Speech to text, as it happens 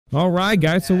All right,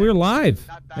 guys, so we're live.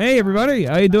 Hey, everybody,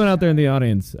 how you doing out there in the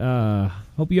audience?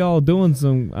 Hope you all doing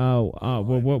some.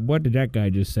 What did that guy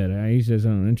just say? He said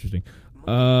something interesting.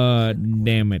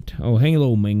 Damn it. Oh, hey,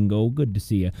 little Mingo, good to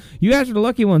see you. You guys are the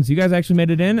lucky ones. You guys actually made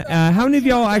it in. How many of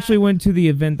y'all actually went to the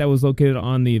event that was located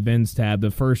on the events tab, the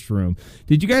first room?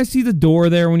 Did you guys see the door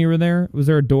there when you were there? Was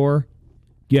there a door?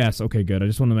 Yes, okay, good. I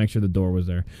just want to make sure the door was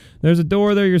there. There's a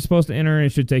door there you're supposed to enter, and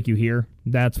it should take you here.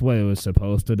 That's what it was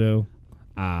supposed to do.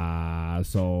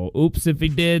 So oops if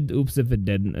it did, oops if it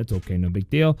didn't. It's okay, no big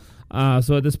deal.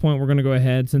 So at this point, we're going to go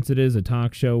ahead. Since it is a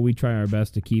talk show, we try our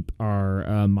best to keep our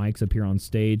mics up here on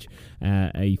stage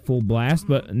at a full blast.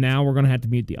 But now we're going to have to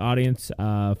mute the audience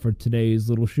for today's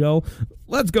little show.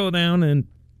 Let's go down and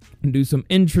do some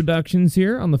introductions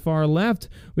here. On the far left,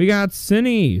 we got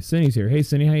Cinny. Cinny's here. Hey,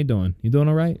 Cinny, how you doing? You doing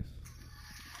all right?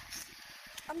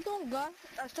 I'm doing good.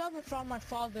 I still haven't found my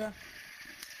father.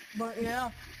 But yeah.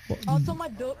 Also my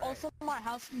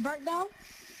house burnt down.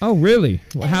 Oh really?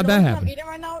 Well, how'd that happen? What I'm eating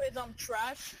right now is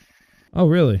trash. Oh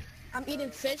really? I'm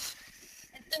eating fish.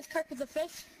 And since Kirk is a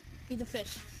fish, he's a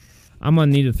fish. I'm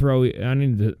gonna need to throw.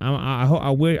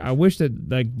 I wish that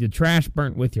like the trash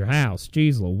burnt with your house.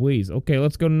 Jeez Louise. Okay,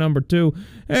 let's go to number 2.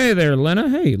 Hey there, Lena.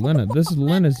 Hey, Lena. This is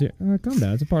Lena's here. Calm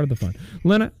down. It's a part of the fun.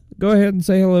 Lena, go ahead and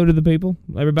say hello to the people.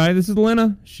 Everybody, this is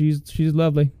Lena. She's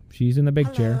lovely. She's in the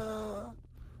big chair.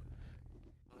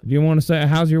 Do you want to say,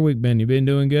 how's your week been? You been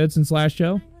doing good since last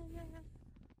show?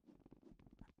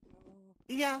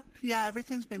 Yeah,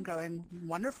 everything's been going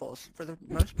wonderful for the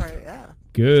most part, yeah.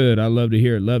 Good, I love to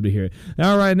hear it,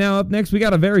 All right, now up next, we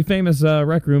got a very famous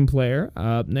Rec Room player.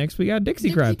 Up next, we got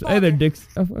Dixie Crabs. Hey there, Dixie.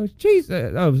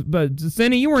 Jeez, but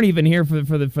Cindy, you weren't even here for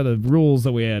the rules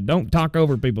that we had. Don't talk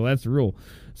over people, that's the rule.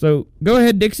 So, go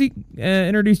ahead, Dixie,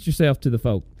 introduce yourself to the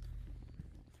folk.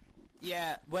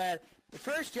 Yeah, well,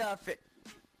 first off,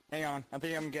 hang on, I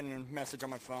think I'm getting a message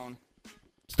on my phone.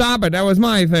 Stop it, that was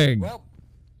my thing. Well,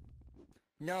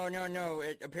 no.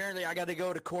 Apparently I got to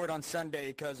go to court on Sunday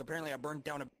because apparently I burned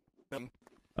down a building.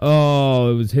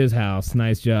 Oh, it was his house.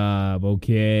 Nice job.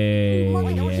 Okay.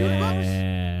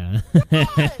 Yeah.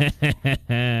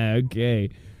 Okay.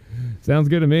 Sounds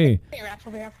good to me.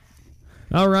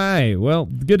 All right. Well,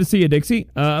 good to see you, Dixie.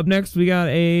 Up next, we got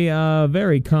a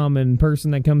very common person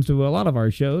that comes to a lot of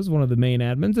our shows, one of the main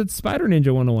admins. It's Spider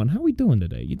Ninja 101. How we doing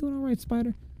today? You doing all right,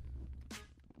 Spider?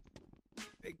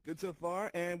 Hey, good so far,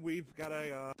 and we've got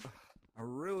a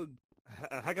real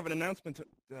heck of an announcement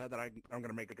that I'm going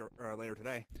to make later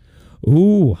today.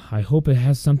 Ooh, I hope it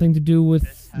has something to do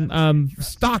with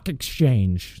stock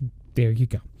exchange. There you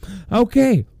go.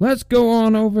 Okay, let's go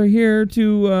on over here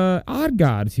to Odd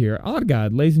God's here. Odd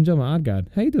God, ladies and gentlemen, Odd God.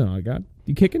 How you doing, Odd God?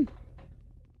 You kicking?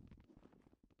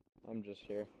 I'm just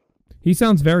here. He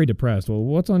sounds very depressed. Well,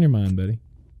 what's on your mind, buddy?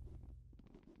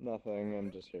 Nothing,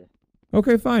 I'm just here.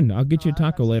 Okay, fine. I'll get you a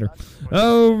taco later.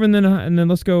 Oh, and then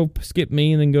let's go skip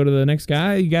me and then go to the next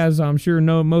guy. You guys, I'm sure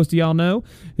most of y'all know.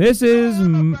 This is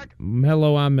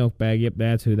hello, I'm Milkbag. Yep,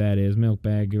 that's who that is.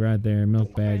 Milkbag, you're right there,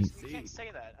 Milkbag. You can't say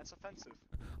that. That's offensive.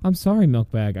 I'm sorry,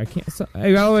 Milkbag. I can't.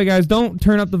 Hey, by the way, guys, don't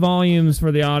turn up the volumes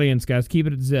for the audience, guys. Keep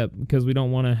it at zip because we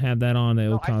don't want to have that on.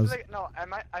 It'll cause.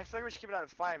 I feel like we should keep it at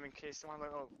 5 in case someone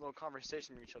have a little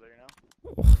conversation with each other, you know.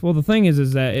 Well, the thing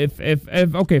is that if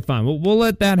okay, fine, we'll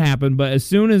let that happen. But as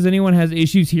soon as anyone has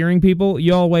issues hearing people,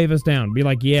 y'all wave us down. Be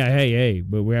like, yeah, hey,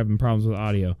 but we're having problems with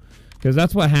audio. Because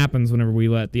that's what happens whenever we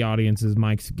let the audience's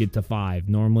mics get to 5.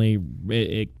 Normally,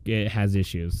 it has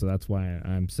issues. So that's why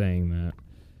I'm saying that.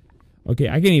 Okay,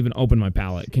 I can't even open my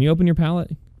palette. Can you open your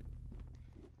palette?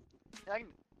 Yeah,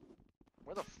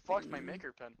 where the fuck's my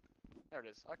maker pen? There it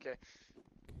is. Okay.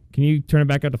 Can you turn it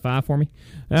back up to 5 for me?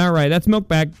 All right, that's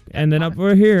Milkbag. And then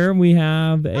over here, we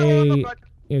have a...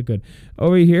 Yeah, good.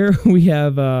 Over here, we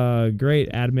have a great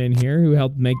admin here who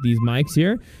helped make these mics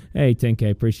here. Hey,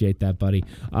 10K, appreciate that, buddy.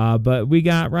 But we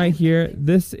got right here,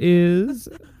 this is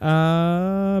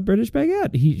British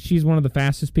Baguette. She's one of the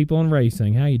fastest people in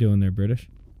racing. How you doing there, British?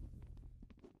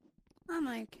 I'm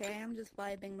okay. I'm just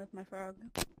vibing with my frog.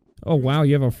 Oh, wow,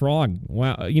 you have a frog.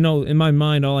 Wow. You know, in my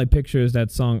mind, all I picture is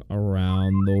that song,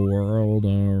 Around the World,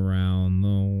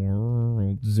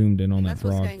 zoomed in on that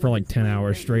frog for like 10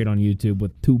 hours straight on YouTube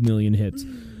with 2 million hits.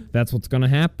 That's what's going to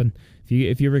happen.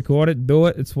 If you record it, do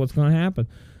it, it's what's going to happen.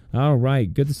 All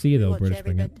right. Good to see you, though, British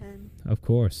Baguette. Of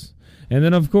course. And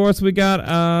then, of course, we got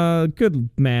a good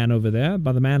man over there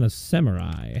by the man of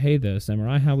Samurai. Hey there,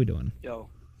 Samurai. How we doing? Yo.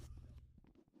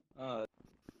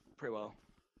 Pretty well.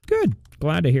 Good.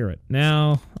 Glad to hear it.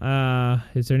 Now,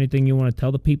 is there anything you want to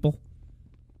tell the people?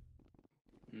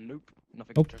 Nope.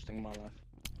 Nothing interesting in my life.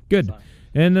 Good.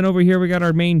 And then over here we got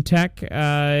our main tech.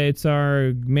 It's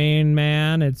our main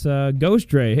man. It's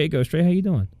Ghost Ray. Hey, Ghost Ray, how you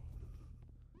doing?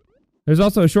 There's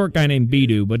also a short guy named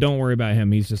Bidu, but don't worry about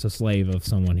him. He's just a slave of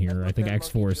someone here. I think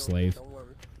X4 is slave.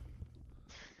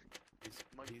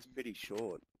 He's pretty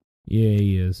short. Yeah,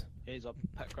 he is. He's up,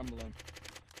 pet crumbling.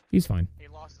 He's fine. He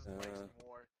lost his place in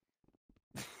war.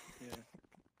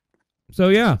 So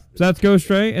yeah, so that's Ghost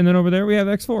Ray, and then over there we have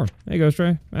X4. Hey, Ghost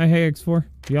Ray. Hey, X4.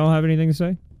 Do y'all have anything to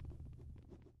say?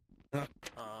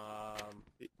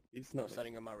 He's not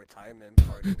setting up my retirement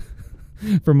party.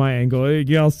 From my angle,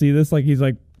 y'all see this? Like he's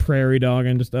like prairie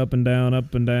dogging, just up and down,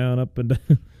 up and down, up and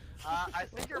down. I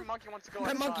think your monkey wants to go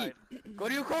Hey, inside. monkey, go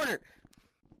to your corner.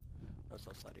 That's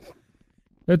so exciting.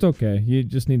 It's okay. You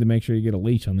just need to make sure you get a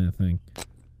leash on that thing.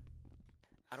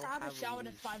 I haven't showered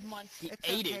in 5 months. It's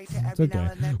ate okay it. to It's every okay.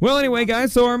 now and then Well, anyway,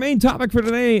 guys, so our main topic for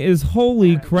today is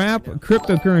holy crap,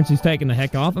 cryptocurrency's taking the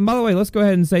heck off. And by the way, let's go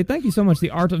ahead and say thank you so much, The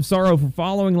Art of Sorrow, for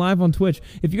following live on Twitch.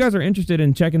 If you guys are interested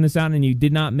in checking this out and you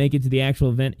did not make it to the actual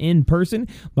event in person,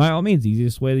 by all means, the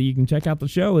easiest way that you can check out the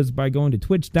show is by going to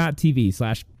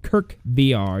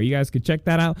twitch.tv/KirkVR. You guys could check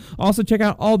that out. Also, check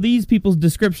out all these people's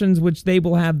descriptions, which they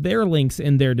will have their links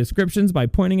in their descriptions. By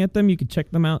pointing at them, you can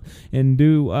check them out and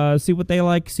do see what they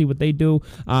like, see what they do.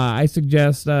 I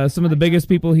suggest some of the biggest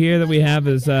people here that we have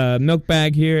is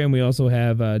Milkbag here, and we also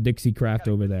have Dixie Craft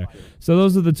over there. So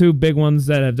those are the two big ones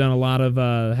that have done a lot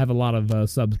of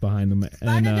subs behind them. And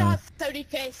Spy Ninja has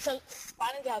 30K. So Spy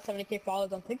Ninja has 70K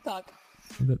followers on TikTok.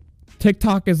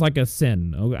 TikTok is like a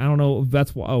sin. I don't know if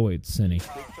that's why. Oh wait, Sinny.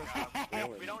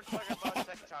 We don't talk about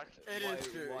TikTok. It is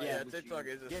true. Yeah, TikTok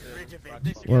is a sin.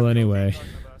 Well, anyway.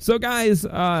 So, guys,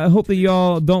 I hope that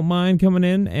y'all don't mind coming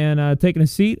in and taking a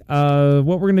seat. What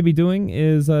we're going to be doing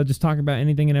is just talk about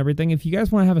anything and everything. If you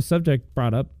guys want to have a subject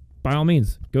brought up, by all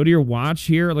means, go to your watch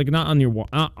here, like not on your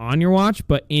watch,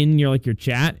 but in your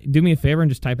chat. Do me a favor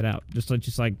and just type it out. Just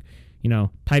like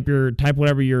type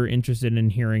whatever you're interested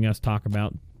in hearing us talk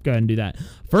about. Go ahead and do that.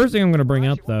 First thing I'm going to bring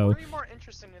up, though. Would it be more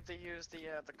interesting if they use the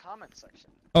comment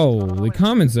section? Oh, the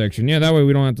comment section. Yeah, that way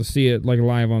we don't have to see it like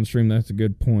live on stream. That's a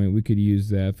good point. We could use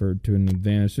that to an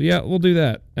advantage. So yeah, we'll do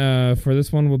that. For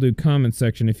this one, we'll do comment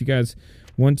section. If you guys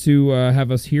want to have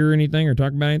us hear anything or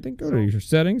talk about anything, go to your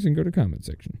settings and go to comment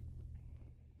section.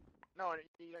 No,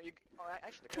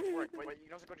 actually, it could work. But you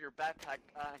can also go to your backpack,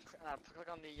 click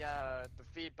on the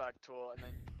feedback tool, and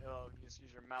then use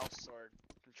your mouse or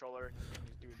controller and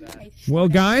do that. Well,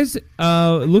 guys, it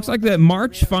looks like that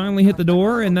March finally hit the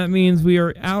door, and that means we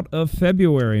are out of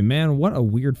February. Man, what a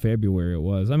weird February it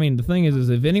was. I mean, the thing is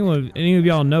if any of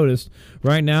y'all noticed,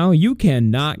 right now, you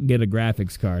cannot get a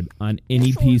graphics card on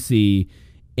any PC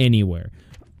anywhere.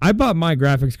 I bought my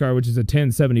graphics card, which is a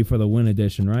 1070 for the Win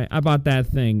Edition, right? I bought that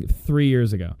thing 3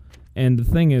 years ago. And the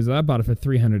thing is, I bought it for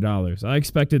 $300. I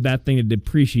expected that thing to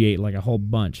depreciate like a whole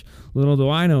bunch. Little do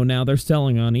I know now they're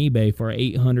selling on eBay for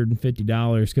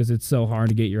 $850 because it's so hard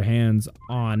to get your hands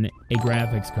on a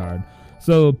graphics card.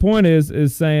 So the point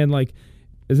is saying, like,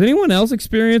 is anyone else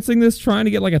experiencing this, trying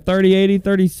to get like a 3080,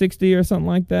 3060 or something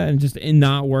like that and just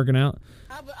not working out?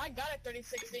 I got a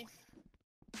 3060.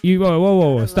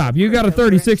 Whoa, stop. You got a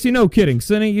 3060? No kidding.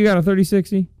 Cindy, you got a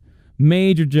 3060?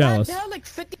 Major jealous. They have like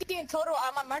 50 in total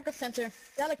on my micro center.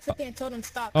 They have like 50 in total in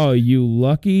stock. Oh, you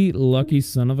lucky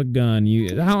son of a gun.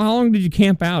 How long did you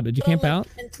camp out? Did you camp out?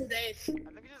 In 2 days. I think you're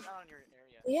just out in your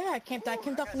area. Yeah, I camped out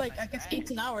for like, I guess,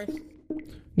 18 hours.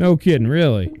 No kidding,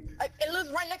 really? It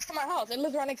lives right next to my house.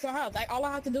 All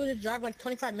I have to do is drive like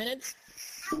 25 minutes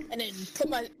and then put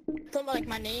my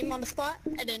name on the spot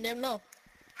and then they'll know.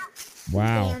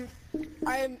 Wow.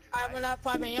 I went out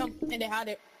 5 a.m. and they had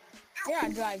it. Yeah,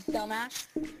 I drive, dumbass.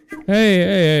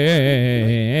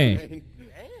 Hey. Damn,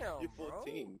 you're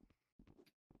 14.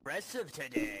 Aggressive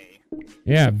today.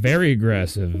 Yeah, very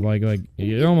aggressive. Like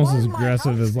you're almost as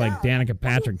aggressive as like Danica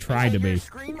Patrick tried to be.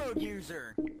 Screen mode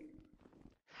user.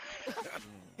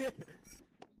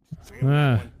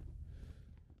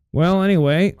 Well,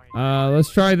 anyway, let's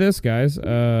try this, guys.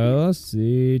 Let's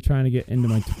see. Trying to get into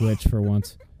my Twitch for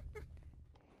once.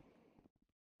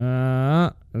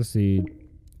 Let's see.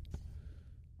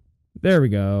 There we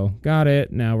go. Got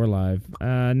it. Now we're live.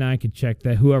 Now I can check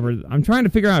that I'm trying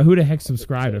to figure out who the heck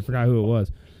subscribed. I forgot who it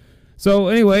was. So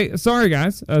anyway, sorry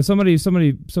guys. Somebody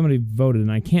voted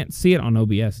and I can't see it on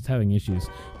OBS. It's having issues.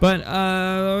 But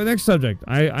next subject.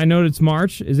 I know it's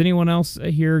March. Is anyone else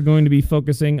here going to be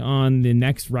focusing on the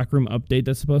next Rec Room update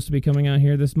that's supposed to be coming out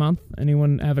here this month?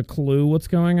 Anyone have a clue what's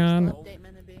going on?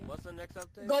 What's the next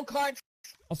update? Go cards.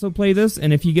 Also play this,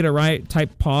 and if you get it right,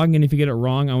 type POG, and if you get it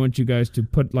wrong, I want you guys to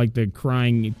put, like, the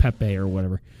crying Pepe or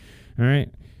whatever. Alright?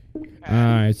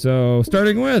 Alright, so,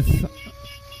 starting with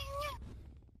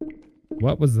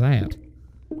What was that?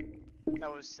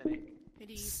 That was Cindy. Who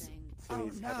do you think? Oh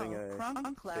He's having no, a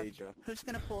Crunk left. seizure. Who's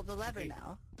gonna pull the lever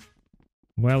now?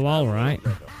 Well, all right.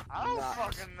 I don't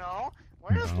fucking know.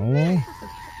 Where's No.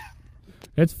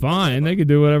 It's fine. They can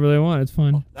do whatever they want. It's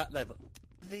fine. That lever.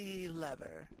 The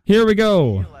lever. Here we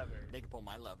go. They can pull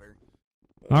my lever.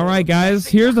 All right, guys.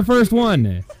 Here's the first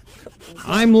one.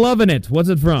 I'm loving it. What's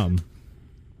it from?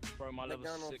 Bro, my lever's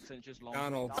 6 inches long.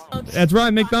 McDonald's. That's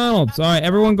right, McDonald's. All right,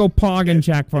 everyone go pog and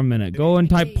check for a minute. Go and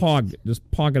type pog. Just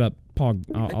pog it up. Pog.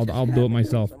 I'll do it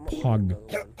myself. Pog.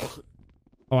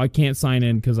 Oh, I can't sign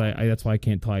in because I that's why I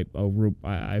can't type. Oh, Roop,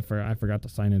 I forgot to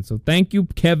sign in. So thank you,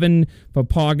 Kevin, for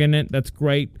pogging it. That's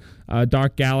great.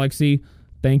 Dark Galaxy,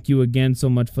 thank you again so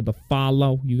much for the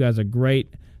follow. You guys are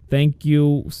great. Thank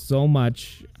you so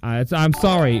much. I'm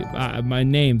sorry, my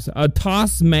name's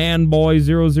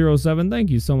Tossmanboy007. Thank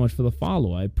you so much for the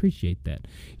follow. I appreciate that.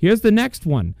 Here's the next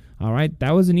one. All right,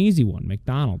 that was an easy one.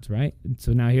 McDonald's, right?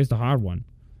 So now here's the hard one.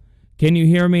 Can you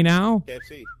hear me now?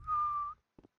 KFC.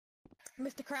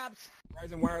 Mr. Krabs.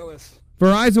 Verizon Wireless.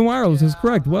 Verizon Wireless is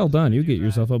correct. Well done. You get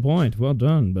yourself a point. Well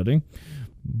done, buddy.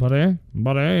 Buddy,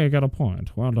 you got a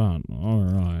point. Well done. All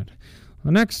right.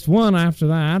 The next one after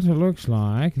that, it looks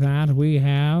like that we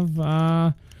have,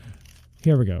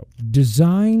 here we go.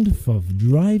 Designed for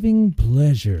driving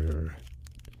pleasure.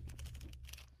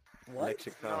 No, I know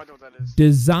what that is.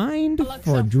 Designed Alexa.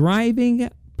 for driving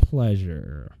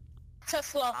pleasure.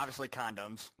 Tesla. Obviously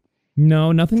condoms.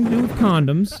 No, nothing to do with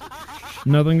condoms.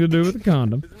 Nothing to do with the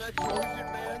condom. Isn't that Trojan,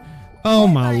 man? Oh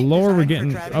my lord, we're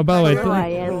getting. Oh, by the way, I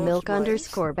am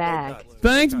milk_bag.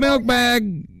 thanks,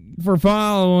 Milkbag, for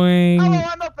following. Hello,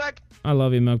 I'm Milkbag. I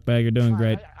love you, Milkbag. You're doing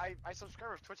great. I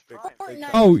subscribe with Twitch Prime.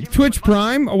 Oh, Twitch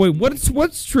Prime? Oh, wait, what's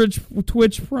Twitch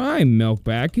Prime,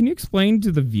 Milkbag? Can you explain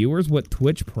to the viewers what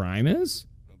Twitch Prime is?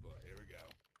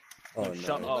 Oh, no.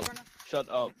 Shut up. Shut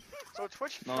up. So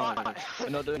Twitch No, Prime. we're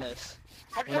not doing this.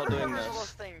 Have you we're ever not heard doing of this.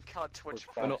 this thing called Twitch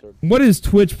We're Prime? sponsored. What is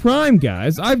Twitch Prime,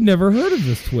 guys? I've never heard of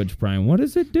this Twitch Prime. What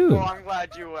does it do? Well, I'm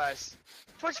glad you asked.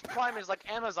 Twitch Prime is like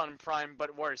Amazon Prime,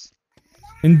 but worse.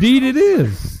 Indeed it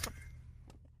is.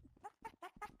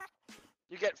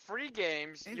 You get free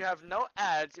games, you have no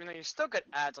ads, even though you still get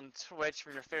ads on Twitch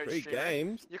from your favorite Free streamer.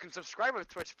 games. You can subscribe with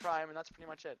Twitch Prime, and that's pretty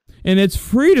much it. And it's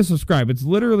free to subscribe. It's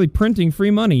literally printing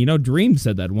free money. You know, Dream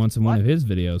said that once in one of his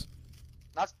videos.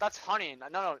 That's honey.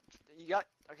 No, you got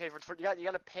you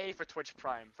got to pay for Twitch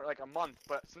Prime for like a month.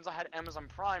 But since I had Amazon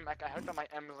Prime, I hooked up my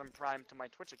Amazon Prime to my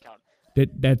Twitch account.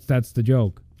 That's the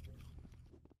joke.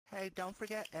 Hey, don't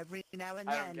forget, every now and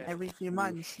I don't then, get it. every few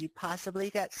months, you possibly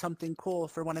get something cool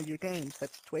for one of your games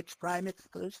that's Twitch Prime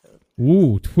exclusive.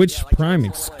 Ooh, Twitch Yeah, like Prime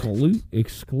Twitch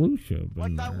exclusive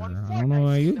Like in that there. one I don't know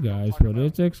about you guys, but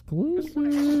it's exclusive.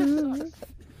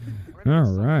 All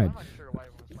right. I'm not sure why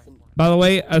everyone's playing for it. By the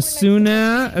way,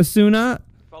 Asuna,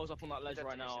 If I was up on that ledge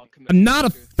right now, I'd commit I'm not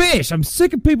a suicide. fish. I'm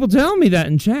sick of people telling me that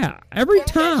in chat every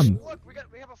time. Look, we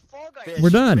have a Fall Guy. Fish, We're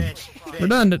done. fish, We're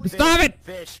done. Stop it.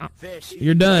 Fish, fish.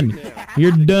 You're done.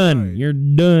 You're done. You're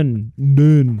done.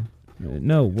 Done.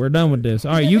 No, we're done with this.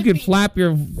 All right, you can flap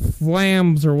your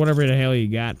flams or whatever the hell you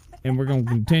got, and we're gonna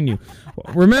continue.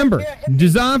 Remember,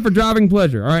 designed for driving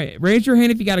pleasure. All right, raise your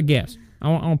hand if you got a guess.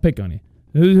 I'll pick on you.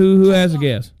 Who has a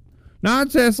guess?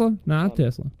 Not Tesla. Not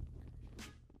Tesla.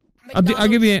 I'll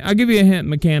give you a hint.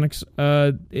 Mechanics.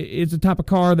 It's a type of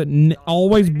car that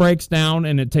always breaks down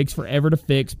and it takes forever to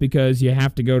fix because you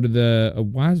have to go to the.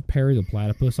 Why is Perry the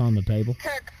platypus on the table?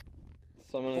 Kirk.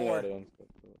 Someone in the audience.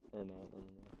 Or not.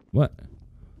 What?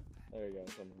 There you go.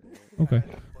 Someone. Okay.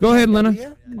 Go ahead, Lena. I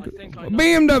think I know.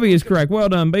 BMW is correct. Well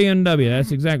done, BMW.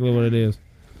 That's exactly what it is.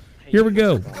 Here we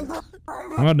go.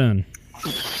 Well done.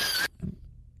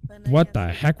 What the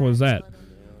heck was that?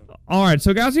 All right,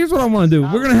 so guys, here's what I want to do.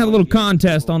 We're going to have a little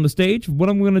contest on the stage. What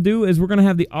I'm going to do is we're going to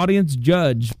have the audience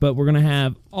judge, but we're going to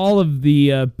have all of the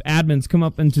admins come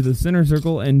up into the center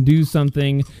circle and do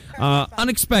something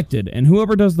unexpected. And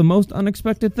whoever does the most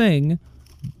unexpected thing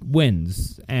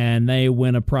wins. And they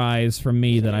win a prize from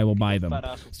me that I will buy them.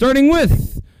 Starting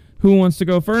with, who wants to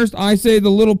go first? I say the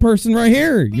little person right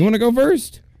here. You want to go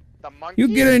first? The monkey. You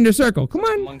get in the circle. Come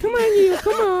on, you.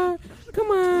 Come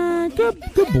on.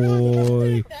 Good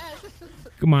boy.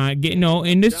 Come on, get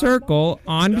in the circle.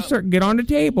 On the circle. Get on the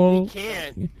table.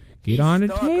 Get on the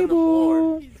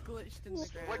table.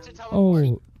 What's it tell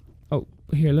Oh,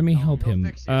 here. Let me help him.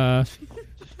 Just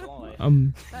fly.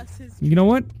 You know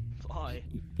what? Fly.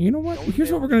 You know what?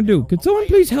 Here's what we're gonna do. Could someone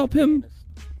please help him?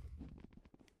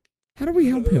 How do we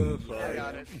help him? I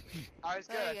got it. I was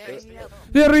good.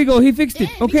 There we go. He fixed it.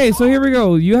 Okay, so here we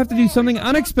go. You have to do something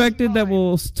unexpected that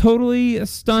will totally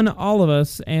stun all of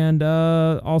us and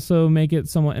also make it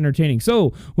somewhat entertaining.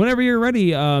 So, whenever you're ready,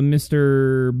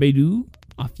 Mr. Beidou,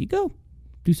 off you go.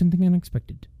 Do something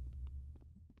unexpected.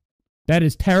 That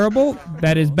is terrible.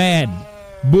 That is bad.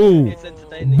 Boo.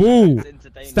 Boo.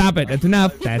 Stop it. That's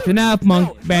enough. That's enough,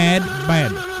 monk. Bad.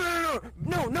 Bad.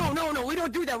 No, we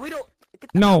don't do that. We don't.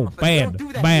 No, bad.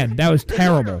 Bad. That was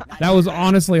terrible. That was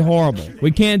honestly horrible.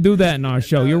 We can't do that in our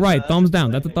show. You're right. Thumbs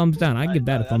down. That's a thumbs down. I give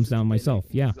that a thumbs down myself.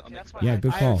 Yeah. Yeah,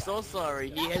 good I am call. so sorry.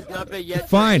 He has not been yet.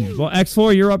 Fine. Well,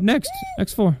 X4, you're up next.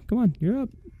 X4, come on. You're up.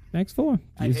 X4.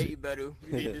 I hate you, Bedu.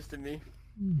 You did this to me.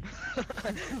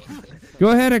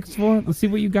 Go ahead, X4. Let's see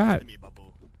what you got.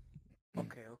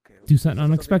 Okay. Do something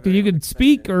unexpected. You could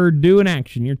speak or do an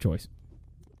action. Your choice.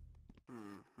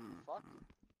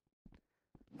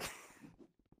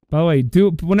 By the way,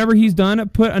 whenever he's done,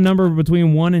 put a number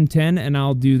between 1 and 10, and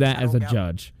I'll do that as a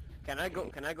judge. Can I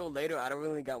go later? I don't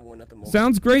really got one at the moment.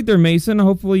 Sounds great there, Mason.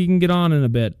 Hopefully you can get on in a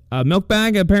bit.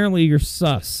 Milkbag, apparently you're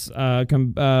sus. By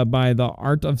the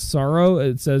Art of Sorrow,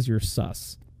 it says you're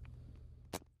sus.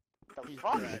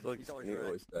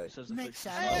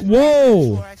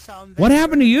 Whoa! What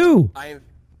happened to you? I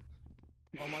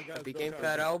became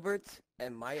Fat Albert,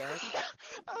 and my act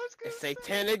a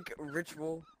satanic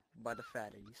ritual by the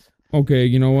fatties. Okay,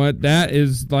 you know what? That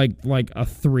is like a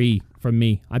 3 from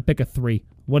me. I pick a 3.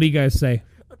 What do you guys say?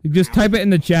 Just type it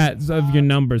in the chat of your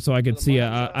number so I could see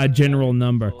a general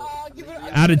number.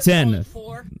 Out of 10.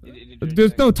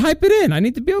 Type it in. I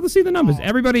need to be able to see the numbers.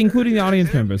 Everybody, including the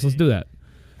audience members. Let's do that.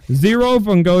 0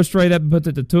 from Ghost Ray. That puts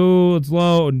it to 2. It's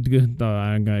low. I'm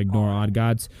gonna ignore odd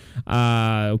gods.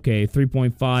 Okay,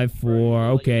 3.5 for.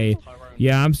 Okay,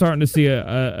 yeah, I'm starting to see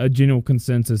a general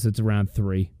consensus. It's around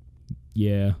 3.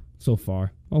 Yeah, so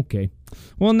far. Okay.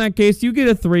 Well, in that case, you get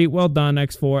a 3. Well done,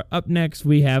 X4. Up next,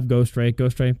 we have Ghost Ray.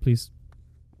 Ghost Ray, please.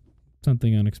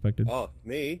 Something unexpected. Oh,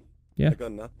 me? Yeah. I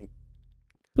got nothing.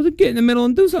 Well, then get in the middle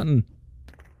and do something.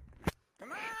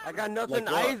 I got nothing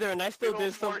either, and I still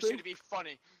did something. You to be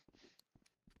funny.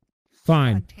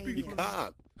 Fine.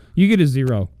 You get a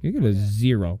 0. You get a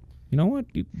 0. You know what?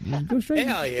 You go straight.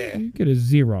 Hell yeah. You get a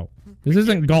 0. This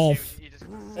isn't golf.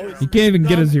 You can't even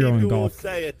get a 0 in golf.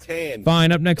 Say a 10.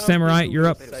 Fine. Up next, Samurai. You're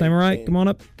up. Samurai, come on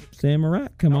up. Samurai,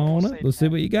 come on up. Let's see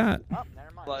what you got.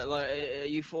 Like, are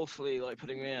you forcefully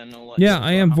putting me in? Or, Yeah,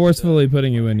 I am forcefully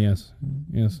putting you in. Yes,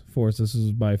 yes, force. This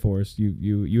is by force.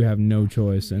 You have no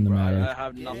choice in the matter. I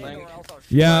have nothing.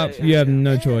 Yeah, you have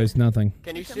no choice. Nothing.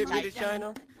 Can you ship me to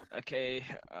China? Okay.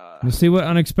 Let's see what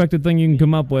unexpected thing you can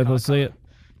come up with. Let's see it.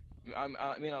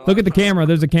 Look at the camera.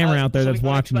 There's a camera out there that's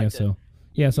watching you. So,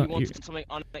 yeah. So you want something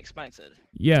unexpected.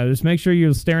 Yeah, just make sure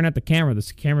you're staring at the camera.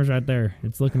 The camera's right there.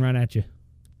 It's looking right at you.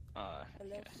 Okay.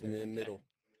 In the middle.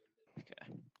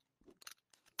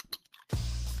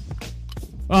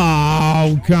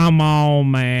 Oh, come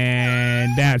on,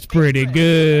 man. That's pretty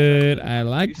good. I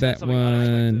like that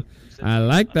one. I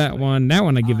like that one. That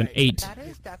one I give an 8. That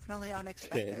is definitely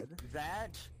unexpected.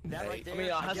 That right there. I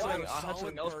mean, I had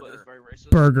something else, but it's very racist.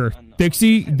 Burger.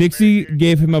 Dixie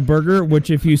gave him a burger,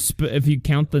 which if you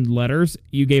count the letters,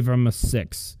 you gave him a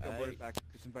 6.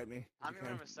 Just invite me. I'm giving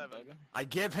him a 7. I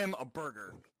give him a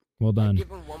burger. Well done.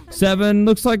 7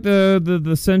 looks like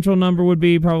the central number would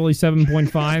be probably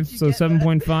 7.5. So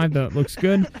 7.5. That looks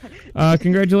good.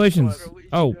 Congratulations.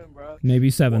 Oh, maybe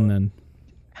 7 then.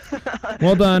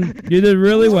 Well done. You did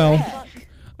really well.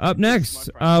 Up next,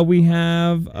 we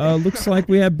have looks like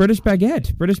we have British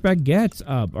Baguette. British Baguette's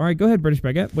up. All right, go ahead, British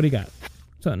Baguette. What do you got?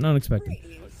 Something unexpected.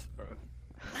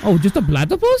 Oh, just a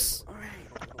platypus?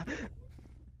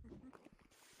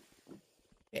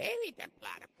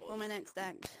 For my next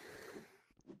act.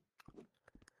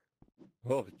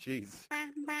 Oh, jeez.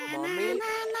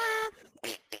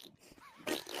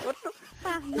 What the?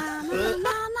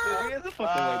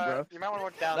 You might want to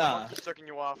look down. The monkey's sucking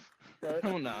you off.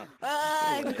 Oh no.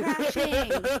 I'm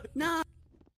crashing. No.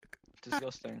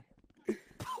 Disgusting.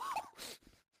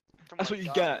 That's what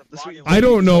you got. That's what you I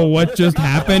don't know what just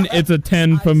happened. It's a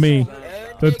 10 for me.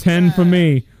 It's a 10 for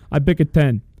me. I pick a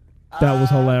 10. That was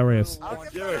hilarious.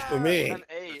 Yours for me.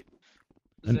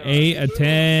 An 8, a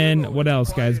 10. What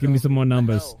else, guys? Give me some more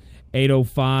numbers.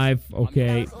 805.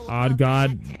 Okay. Odd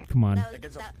God. Come on.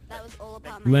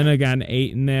 Lena got an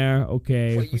 8 in there.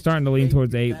 Okay. We're starting to lean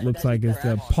towards 8. Looks like it's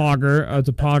a pogger. Oh, it's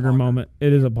a pogger moment.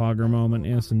 It is a pogger moment.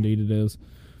 Yes, indeed it is.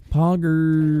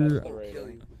 Pogger.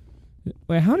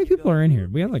 Wait, how many people are in here?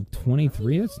 We have like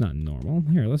 23? That's not normal.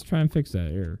 Here, let's try and fix that.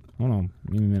 Here. Hold on.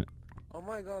 Give me a minute. Oh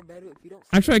my god, Bedu, if you don't...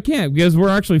 Actually, I can't because we're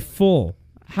actually full.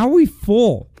 How are we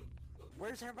full?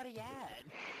 Where's everybody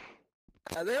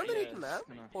at? Are they underneath the map?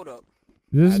 Hold up.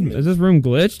 Is this room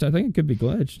glitched? I think it could be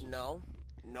glitched. No.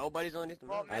 Nobody's underneath the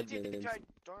map. Well, Minty tried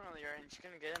door earlier and she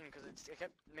couldn't get in because it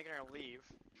kept making her leave.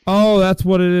 Oh, that's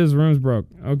what it is. Room's broke.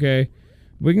 Okay.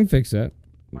 We can fix that.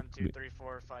 1, 2, 3,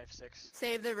 4, 5, 6.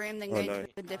 Save the room, then go to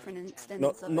a different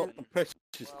instance of Not it. the precious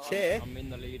chair. I'm in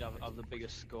the lead of the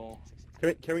biggest score.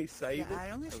 Can we save Yeah, it?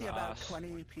 I only see about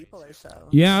 20 people or so.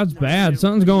 Yeah, it's bad.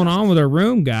 Something's going on with our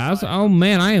room, guys. Oh,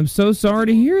 man, I am so sorry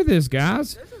to hear this,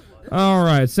 guys. All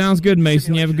right. Sounds good,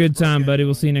 Mason. You have a good time, buddy.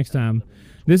 We'll see you next time.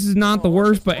 This is not the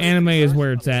worst, but anime is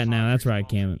where it's at now. That's right,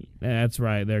 Kevin. That's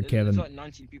right there, Kevin. There's like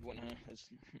 19 people in here.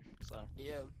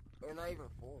 Yeah, we're not even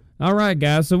full. All right,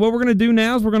 guys. So what we're going to do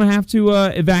now is we're going to have to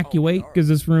evacuate because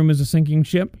this room is a sinking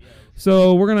ship.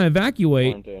 So we're going to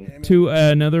evacuate to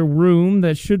another room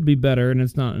that should be better, and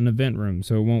it's not an event room,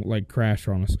 so it won't, like, crash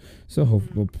on us. So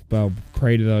we'll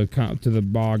pray to the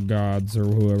bog gods or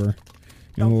whoever,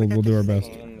 and we'll do our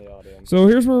best. So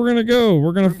here's where we're going to go.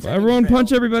 We're going to... Everyone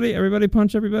punch everybody. Everybody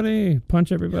punch everybody.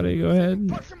 Punch everybody. Go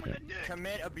ahead.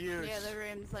 Commit abuse. Yeah, the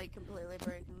room's like completely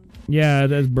broken. Yeah,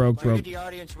 that's broke. Get the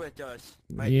audience with us.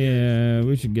 Yeah,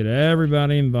 we should get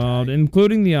everybody involved,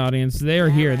 including the audience. They are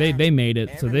here. They made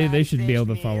it, so they should be able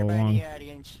to follow along.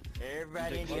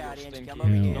 Everybody in the audience, come Yeah.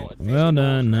 over here. Well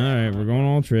done. All right, we're going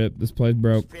on a trip. This place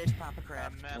broke. Fish, papa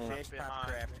crab. Fish, papa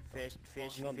crab.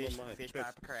 Fish,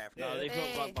 papa crab. No, they've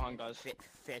got right behind, guys.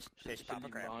 Fish, papa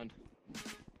crab. Behind.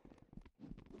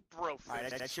 Bro,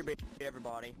 Alright, that should be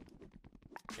everybody.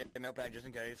 Get the mail bag just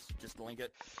in case. Just link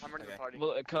it. I'm ready to party.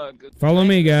 Well, Follow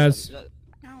me, guys. That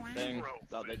thing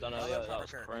that they done earlier, that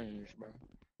was cringe, bro.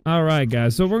 All right,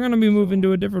 guys. So we're gonna be moving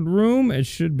to a different room. It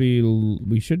should be.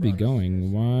 We should be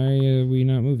going. Why are we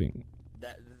not moving?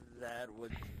 That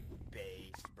would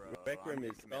base, bro. Rec room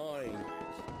is fine.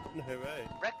 Hooray.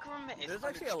 Rec room is There's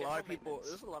actually a lot of people.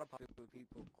 There's a lot of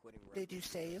people quitting. Did you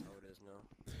save? How it is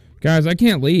now. Guys, I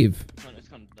can't leave. It's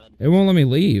kind of dead. It won't let me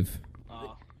leave.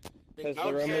 Because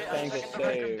the room is saying to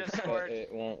save, but it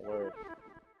won't work.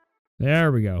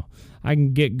 There we go. I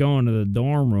can get going to the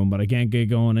dorm room, but I can't get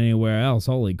going anywhere else.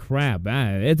 Holy crap.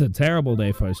 It's a terrible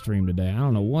day for a stream today. I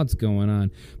don't know what's going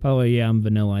on. By the way, yeah, I'm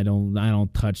vanilla. I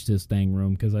don't touch this dang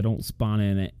room because I don't spawn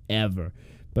in it ever.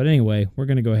 But anyway, we're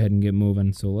going to go ahead and get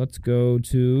moving. So let's go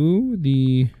to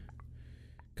the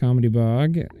Comedy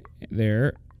Bog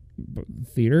there.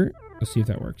 Theater. Let's see if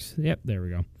that works. Yep, there we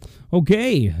go.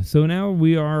 Okay, so now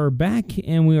we are back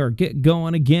and we are get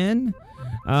going again.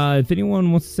 If anyone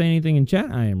wants to say anything in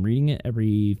chat, I am reading it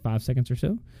every 5 seconds or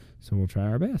so. So we'll try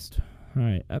our best. All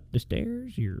right, up the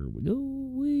stairs. Here we go.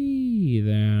 Wee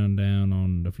down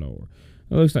on the floor.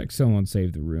 It looks like someone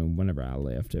saved the room whenever I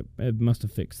left. It must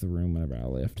have fixed the room whenever I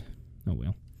left. Oh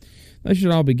well. They should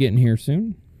all be getting here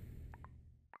soon.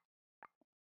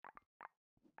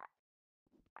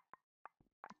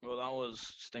 Well, that was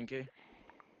stinky.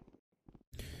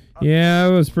 Yeah,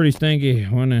 it was pretty stinky.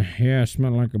 It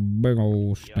smelled like a big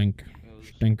old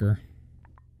stinker.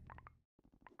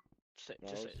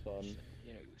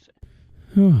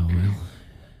 Oh well.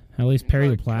 At least Perry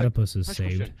the Platypus is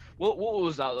saved. What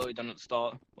was that that we done at the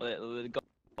start? Where they got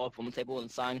up on the table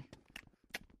and sang?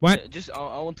 What?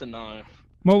 I want to know.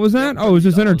 What was that? Oh, it was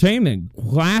just entertainment.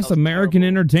 Class American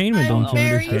entertainment, don't you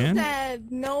Very understand?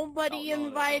 sad. Nobody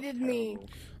invited me.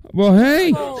 Well,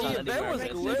 hey. The event was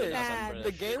glitched.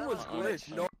 The game was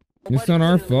glitched. It's not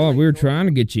our fault. We were trying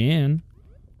to get you in.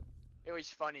 It was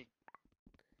funny.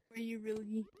 Were you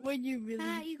really?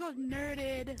 You got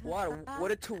nerded. Wow,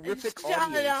 what a terrific Shut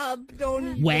audience. up!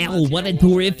 Don't. Wow, what a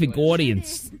terrific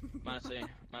audience.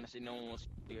 Honestly, no one wants to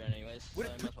be here anyways. So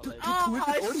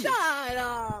Oh, shut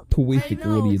up! Terrific I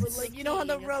know, audience. but like you know how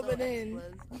to rub it in.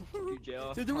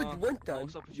 To do it one time.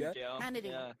 What's up with you, JR?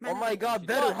 Yeah. Oh my god,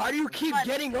 Beto, how do you keep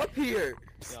getting up here?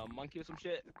 Yeah, monkey or some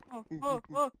shit.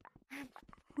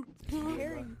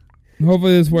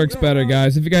 Hopefully this works better,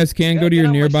 guys. If you guys can, go to your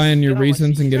nearby and your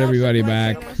recents and get everybody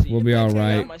back. We'll be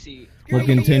alright. We'll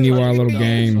continue our little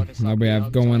game that we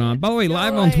have going on. By the way,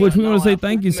 live on Twitch, we want to say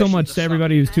thank you so much to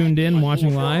everybody who's tuned in,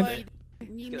 watching live.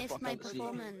 You missed my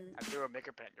performance. I threw a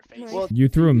maker pen in your face. Well, You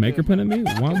threw a maker pen at me?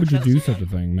 Why would you do such a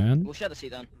thing, man? We'll share the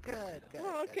seat then.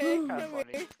 Okay.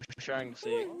 Sharing the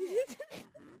seat.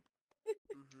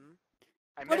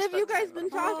 What have you guys been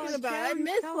talking about? I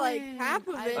missed like half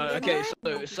of it. Okay,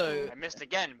 so I missed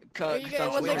again. Kirk,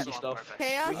 was it stuff.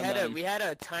 chaos? We had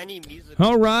a tiny music.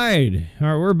 All right,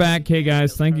 we're back. Hey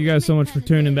guys, thank you guys so much for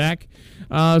tuning back.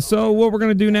 So what we're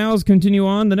gonna do now is continue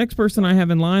on. The next person I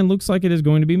have in line looks like it is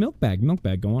going to be Milkbag.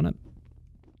 Milkbag, go on up.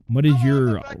 What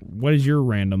is your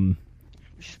random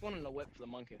We should spawn in a whip for the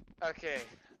monkey. Okay.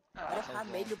 I don't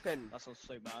have major pen. That sounds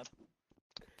so bad.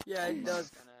 Yeah, it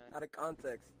does. Out of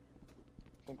context.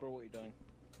 Conqueror, what are you doing?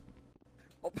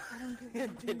 Oh,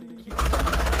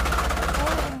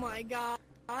 Oh my god.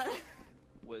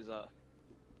 What is that?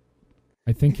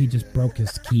 I think he just broke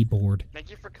his keyboard. Thank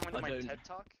you for coming to my TED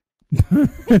Talk.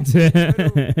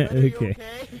 Okay.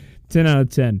 10 out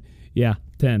of 10. Yeah,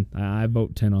 10. I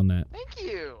vote 10 on that. Thank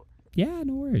you. Yeah,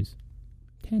 no worries.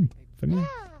 10 for me.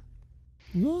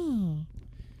 Yeah. All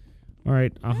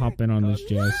right, I'll hop in on this,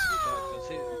 Jazz.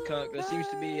 Kirk, there seems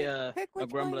to be a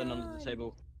grumbling under the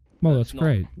table. Well, that's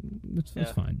great.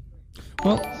 That's fine.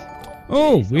 Well,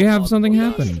 oh, we have something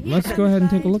happen. Let's go ahead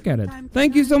and take a look at it.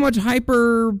 Thank you so much,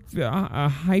 Hyper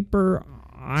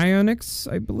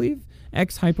Ionix, I believe.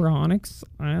 Hyper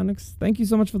Ionix. Thank you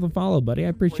so much for the follow, buddy. I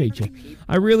appreciate you.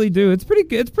 I really do. It's pretty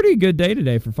good. It's a pretty good day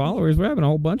today for followers. We're having a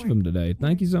whole bunch of them today.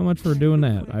 Thank you so much for doing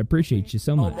that. I appreciate you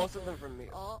so much. most of them from me.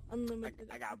 Unlimited.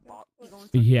 I got bots.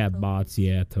 Yeah, bots.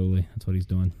 Yeah, totally. That's what he's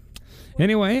doing.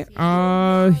 Anyway,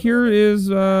 here is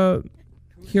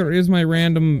my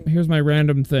random. Here's my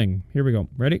random thing. Here we go.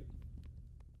 Ready?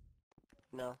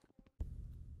 No.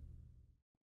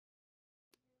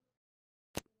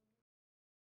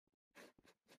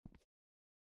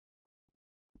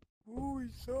 Ooh, he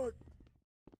sucked.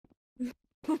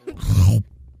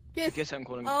 I guess I'm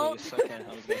calling Oh. police. Okay,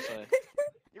 I was gonna say.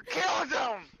 You killed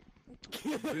him.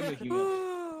 Boomer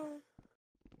humor.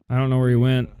 I don't know where he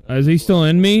went. Is he still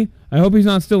in me? I hope he's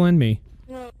not still in me.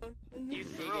 You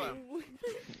threw him.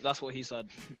 That's what he said.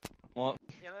 What?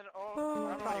 Yeah, then,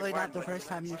 Probably not the first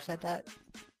time you said that.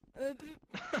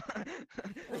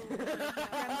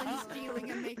 Gremlin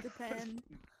stealing a makeup pen.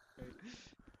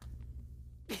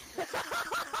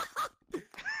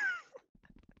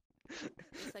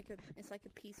 It's like a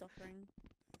peace offering.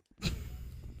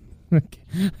 I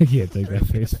can't take that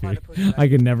face for you. I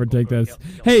can never take this.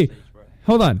 Hey,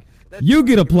 hold on. You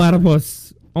get a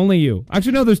platypus. Only you.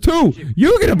 Actually, no, there's two.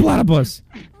 You get a platypus.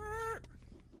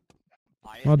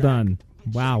 Well done.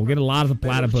 Wow, we get a lot of the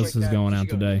platypuses going out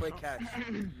today.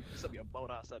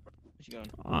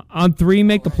 On 3,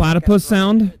 make the platypus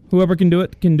sound. Whoever can do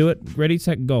it, can do it. Ready,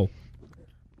 set, go.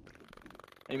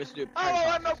 Oh,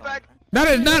 I'm no back. That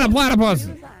is not a platypus.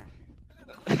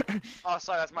 Oh,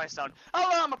 sorry, that's my sound. Oh,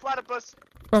 I'm a platypus.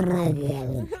 That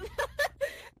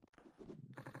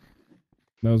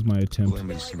was my attempt.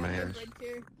 Lemon smash.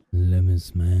 Lemon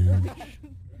smash.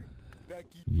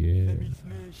 Yeah.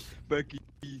 Becky.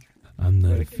 I'm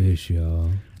not a fish, y'all.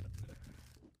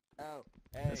 Oh,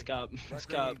 That's Cap. That's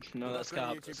Cap. No, that's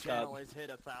Cap. That's Cap.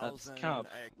 That's Cap.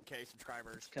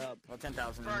 Subscribers. Cap. Well,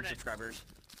 10,000 subscribers.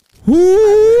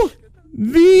 Who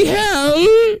the hell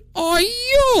are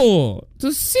you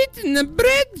to sit in a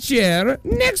bread chair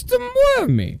next to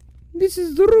Wormy? This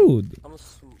is rude.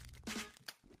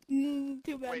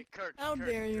 Too bad. How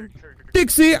dare you?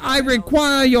 Dixie, I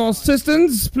require your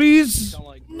assistance, please.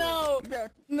 No.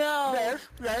 No.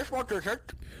 Yes, what is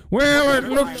it? Well, it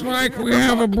looks like we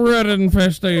have a bread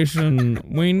infestation.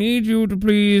 We need you to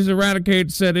please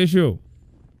eradicate said issue.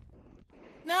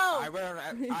 No.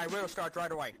 I will start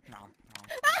right away. No.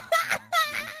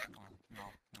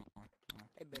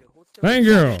 Thank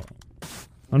you.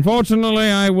 Unfortunately,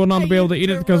 I will not be able to eat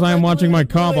it because I am watching my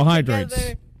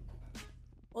carbohydrates.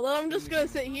 Well, then I'm just gonna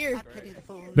sit here.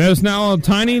 There's now a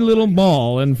tiny little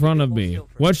ball in front of me.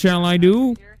 What shall I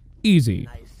do? Easy.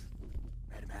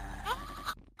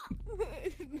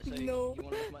 No.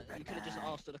 You could have just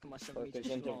asked to look at my 7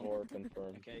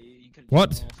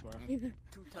 What? Too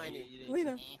tiny.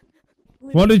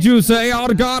 What did you say? Oh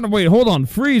God! Wait, hold on.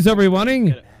 Freeze,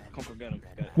 everybody.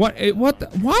 What?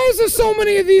 Why is there so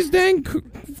many of these dang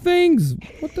things?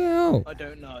 What the hell? I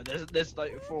don't know. There's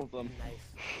like 4 of them.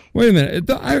 Wait a minute.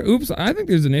 Oops. I think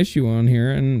there's an issue on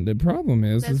here, and the problem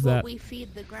is that we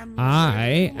feed the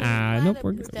gremlins. nope.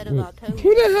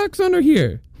 Who the heck's under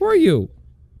here? Who are you?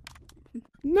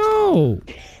 No,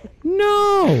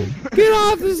 no, get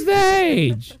off the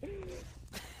stage.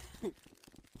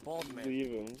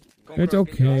 It's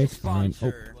okay. It's fine.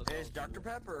 Oh. Dr.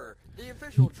 Pepper, the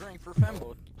official drink for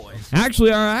femboys.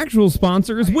 Actually, our actual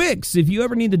sponsor is Wix. If you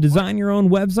ever need to design your own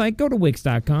website, go to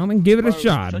Wix.com and give it a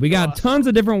shot. We got tons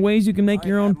of different ways you can make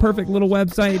your own perfect little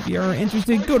website. If you are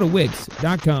interested, go to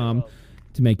Wix.com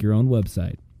to make your own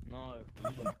website.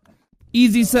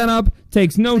 Easy setup,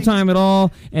 takes no time at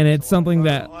all, and it's something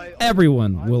that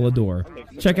everyone will adore.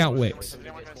 Check out Wix.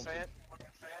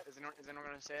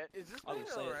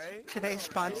 Today's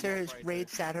sponsor is Raid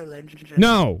Shadow Legends.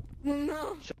 No.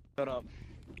 No. Shut up.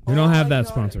 We don't have that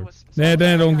sponsor. They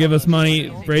don't give us money.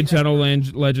 Raid Shadow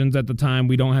Legends at the time,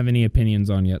 we don't have any opinions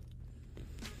on yet.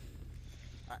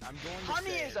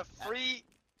 Honey is a free.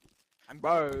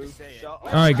 Bro,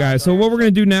 All right, guys. So what we're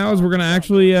gonna do now is we're gonna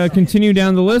actually continue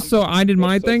down the list. So I did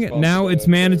my thing. Now it's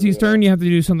Manatee's turn. You have to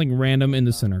do something random in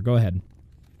the center. Go ahead.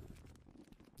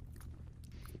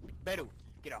 Beto,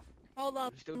 get off. Hold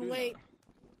up. Wait.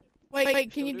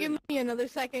 Can you give me another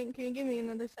second? Can you give me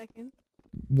another second?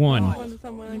 One. When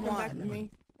someone come back to me.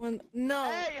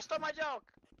 No. Hey, you stole my joke.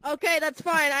 Okay, that's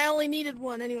fine. I only needed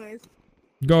one, anyways.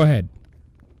 Go ahead.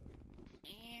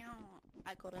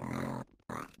 I got him.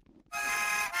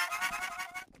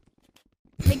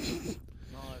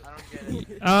 I don't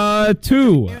get it.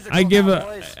 2. I give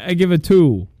a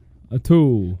 2. A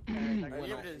 2.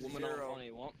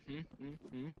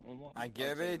 I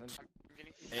give it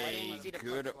a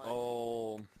good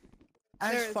old.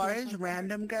 As far as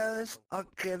random goes, I'll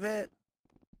give it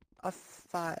a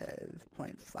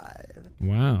 5.5.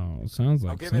 Wow, sounds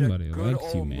like give it a somebody good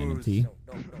likes you, old Manatee.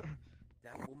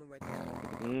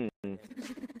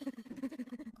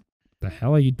 The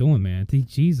hell are you doing, Manatee?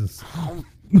 Jesus.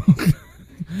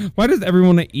 Why does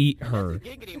everyone eat her?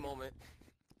 Giggity moment.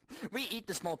 We eat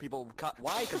the small people.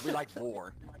 Why? Because we like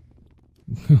war.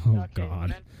 Oh,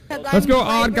 God. Let's go,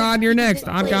 Odd God, you're next.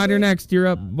 Odd God, you're next. You're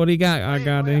up. What do you got? I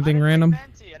got anything random? I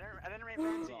didn't rate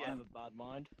Manti yet.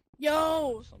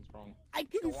 Yo! I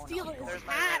can steal his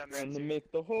hat! And to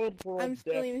make the whole world I'm deaf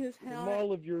stealing his from hat.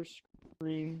 all of your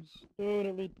screams.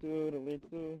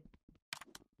 Doodly-doodly-doo.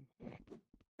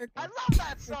 I love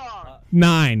that song!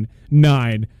 9.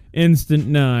 9. Instant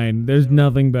 9. There's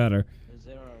nothing better.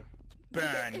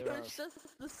 Burn. It's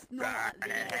just the snot.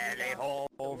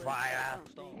 Fire.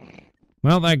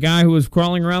 Well, that guy who was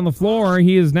crawling around the floor,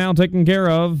 he is now taken care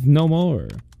of. No more.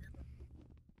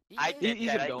 I did He's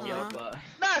that. a donut, but...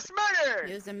 Mass murder!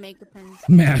 Use a makeup pen.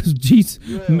 Mass, jeez.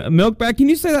 Milkback, can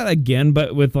you say that again,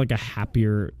 but with like a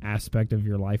happier aspect of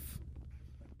your life?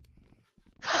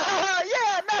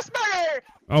 Yeah, mass murder!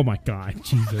 Oh my God,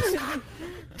 Jesus.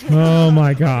 Oh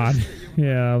my God.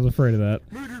 Yeah, I was afraid of that.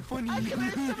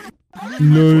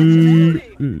 Lol.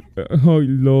 Oh,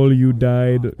 lol, you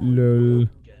died. Lol.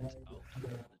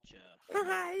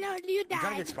 You I'm trying to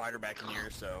died. get Spider back in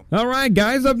here, so. All right,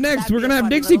 guys. Up next, we're gonna have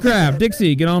Dixie Crab.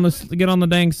 Dixie, get on the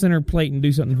dang center plate and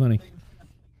do something funny.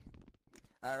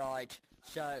 Alright,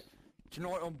 so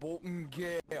tonight on Bolton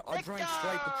Gear, I drink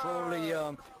straight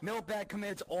petroleum, Milkback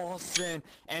commits arson,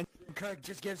 and Kirk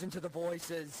just gives into the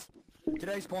voices.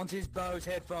 Today's sponsor is Bose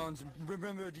headphones.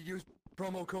 Remember to use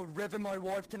promo code Revin my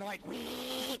wife tonight.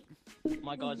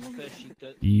 My God's first sheet.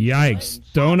 Yikes!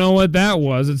 Don't know what that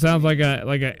was. It sounds like a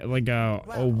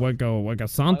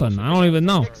something. I don't even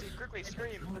know.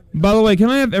 By the way, can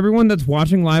I have everyone that's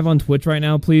watching live on Twitch right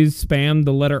now please spam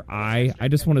the letter I? I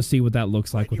just want to see what that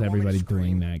looks like with everybody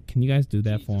doing that. Can you guys do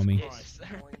that for me?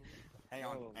 Hang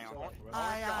on.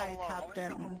 Aye,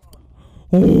 Captain.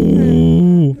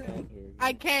 Oh!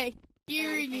 I can't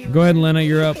hear you. Go ahead, Lena.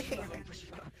 You're up.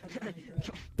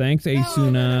 Thanks,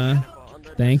 Asuna.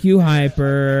 Thank you,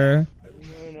 Hyper.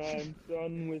 When I'm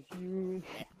done with you.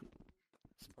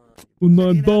 When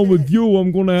I'm done with you,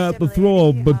 I'm gonna have to throw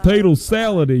a potato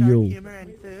salad at you. Humor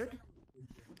and food.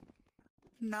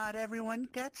 Not everyone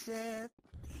gets it.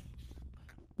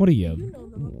 What are you?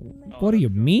 What do you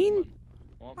mean?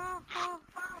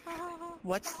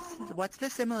 What's the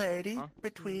similarity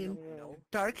between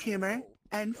dark humor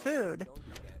and food?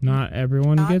 Not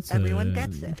everyone gets it. Not everyone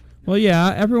gets it. Well,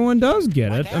 yeah, everyone does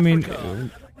get it. I mean,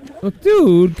 look,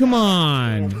 dude, come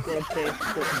on.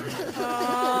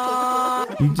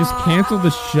 You just canceled the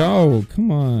show.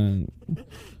 Come on.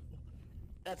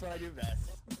 That's what I do best.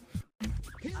 I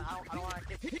don't want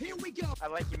to get... Here we go! I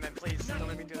like you, man. Please, don't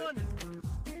let me do it.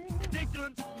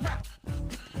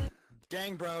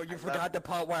 Dang, bro, you forgot the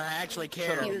part where I actually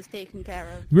care. He was taken care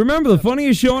of. Remember, the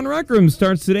funniest show on Rec Room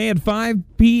starts today at 5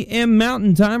 p.m.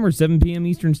 Mountain Time or 7 p.m.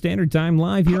 Eastern Standard Time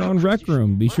live here on Rec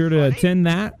Room. Be sure to attend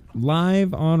that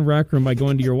live on Rec Room by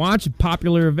going to your watch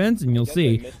popular events, and you'll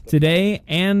see today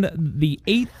and the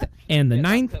 8th and the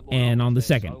 9th and on the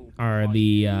 2nd are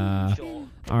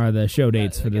the show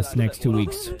dates for this next 2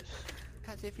 weeks.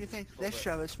 Because if you think this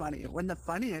show is funny, when the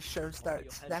funniest show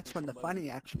starts, that's when the funny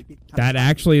actually becomes That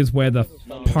actually is where the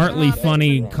partly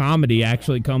funny comedy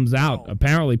actually comes out.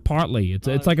 Apparently, partly.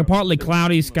 It's like a partly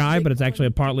cloudy sky, but it's actually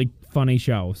a partly funny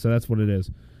show. So that's what it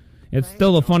is. It's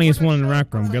still the funniest one in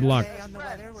Rec Room. Good luck. on the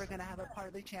weather, we're gonna have a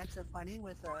partly chance of funny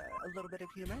with a little bit of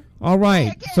humor. All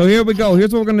right. So here we go.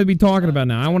 Here's what we're going to be talking about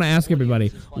now. I want to ask everybody,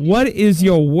 what is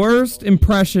your worst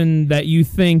impression that you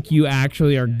think you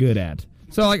actually are good at?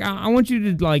 So, like, I want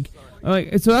you to, like,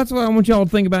 Like, so that's what I want y'all to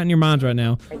think about in your minds right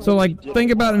now. So, like,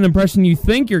 think about an impression you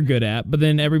think you're good at, but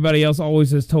then everybody else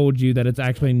always has told you that it's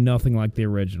actually nothing like the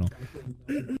original.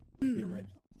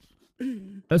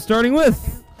 Starting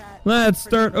with, let's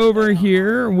start over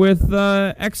here with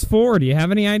X4. Do you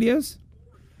have any ideas?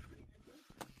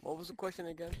 What was the question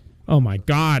again? Oh my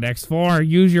God, X4,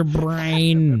 use your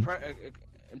brain.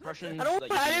 Impressions. I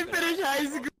didn't finish high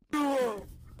school.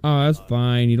 Oh, that's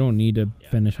fine. You don't need to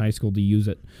finish high school to use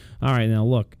it. All right, now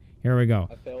look. Here we go.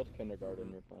 I failed kindergarten.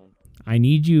 You're fine. I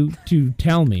need you to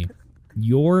tell me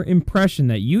your impression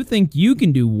that you think you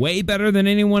can do way better than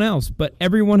anyone else, but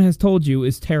everyone has told you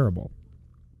is terrible.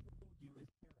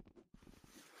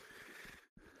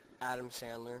 Adam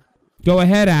Sandler. Go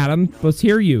ahead, Adam. Let's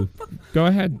hear you. Go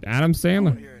ahead, Adam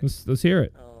Sandler. Let's hear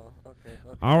it.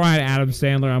 All right, Adam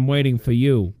Sandler, I'm waiting for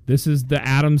you. This is the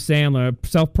Adam Sandler,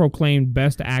 self-proclaimed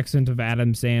best accent of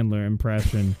Adam Sandler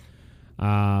impression.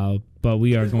 But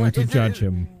we are going to judge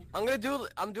him. I'm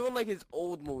doing like his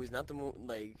old movies, not the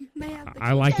like.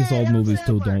 I like his old movies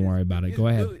too. Don't worry about it. Go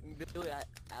ahead. Billy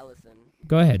Allison.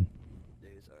 Go ahead.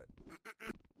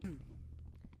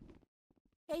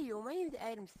 Hey, yo, my name is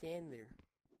Adam Sandler.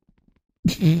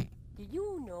 Did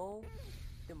you know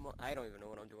I don't even know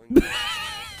what I'm doing.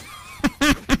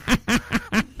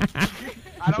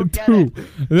 I don't get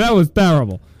it. That was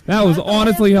terrible. That was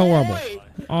honestly horrible.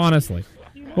 Honestly.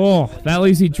 Oh, at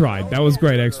least he tried. That was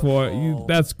great, X4.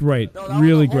 That's great.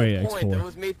 Really great, X4. It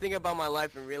was me thinking about my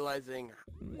life and realizing,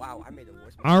 wow, I made the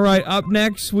worst. All right, up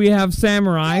next we have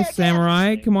Samurai.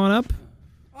 Samurai, come on up.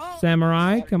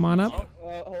 Samurai, come on up.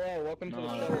 Hello, welcome to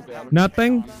the show.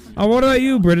 Nothing? Oh, what about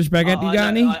you, British Baguette? You got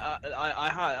any?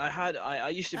 I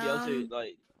used to be able to,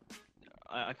 like,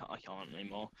 I can't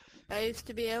anymore. I used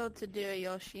to be able to do a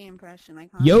Yoshi impression. I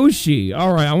can't. Yoshi.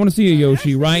 All right, I want to see a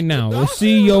Yoshi right now. Let's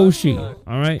see Yoshi. All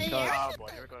right. It's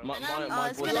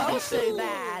gonna be so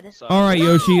bad. All right,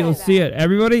 Yoshi. Let's see it.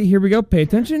 Everybody, here we go. Pay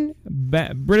attention.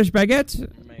 British Baguette.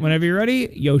 Whenever you're ready,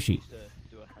 Yoshi.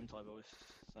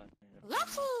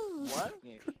 What?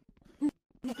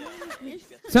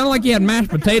 Sounded like you had mashed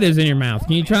potatoes in your mouth.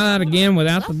 Can you try that again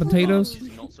without the potatoes?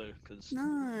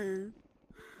 No.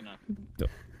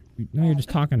 No, you're just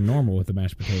talking normal with the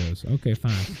mashed potatoes. Okay,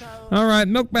 fine. All right,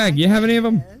 Milkbag, you have any of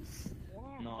them?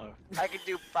 No. I could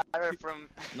do fire from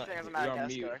things of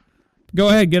Madagascar. Go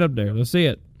ahead, get up there. Let's see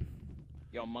it.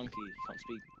 Yo, monkey, can't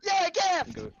speak. Yeah,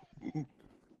 gift! Go.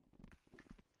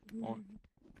 On.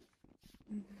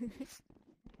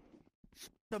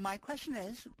 So my question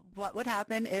is, what would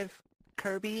happen if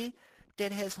Kirby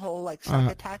did his whole like suck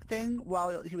attack thing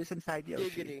while he was inside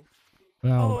Yoshi?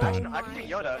 Oh, I God. can do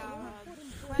Yoda.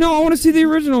 No, I want to see the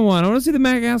original one. I want to see the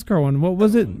Madagascar one. What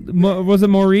was it? Was it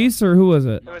Maurice or who was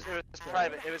it? It was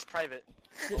private. It was private.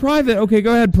 Private. Okay,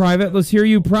 go ahead, Private. Let's hear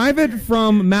you. Private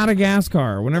from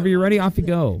Madagascar. Whenever you're ready, off you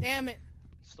go. Damn it.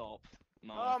 Stop.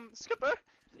 No. Skipper.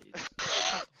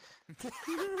 Skipper,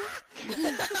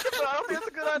 I don't think that's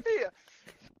a good idea.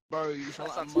 Bro, you sound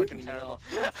like fucking terrible.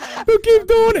 Keep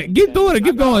doing it. Keep doing it.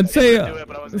 Keep going. Say do it,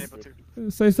 but I wasn't able to.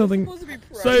 Say something.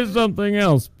 Say something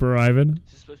else, Private. Is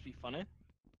this supposed to be funny?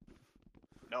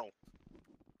 No.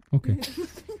 Okay.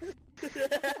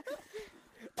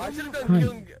 I should have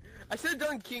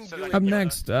done King Julian. Up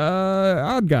next,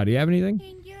 Odd God, do you have anything?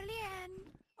 King Julian.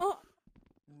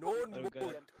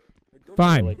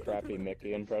 Fine. Really crappy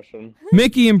Mickey impression.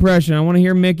 Mickey impression. I want to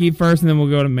hear Mickey first, and then we'll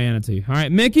go to Manatee. All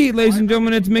right, Mickey, ladies and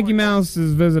gentlemen, it's Mickey Mouse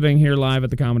is visiting here live at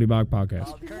the Comedy Bog Podcast.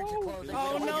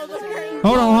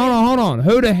 Hold on.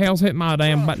 Who the hell's hit my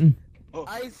damn button?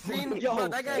 I seen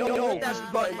that guy hit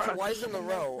that button twice in a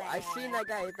row. I seen that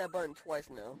guy hit that button twice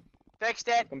now. Fixed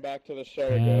it. Come back to the show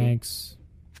again. Thanks.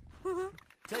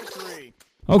 Take 3.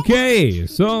 Okay,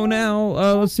 so now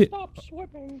let's see. Stop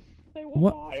swimming. They will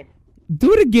What? die.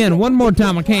 Do it again. One more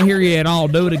time. I can't hear you at all.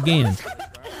 Do it again.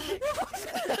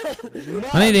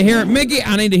 I need to hear it. Mickey,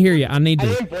 I need to hear you. I need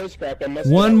to.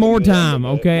 One more time,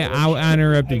 okay? I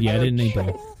interrupted you. I didn't need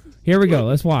to. Here we go.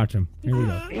 Let's watch him. Here we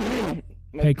go.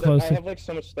 Pay close. I have like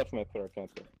so much stuff in my throat, I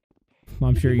can't do.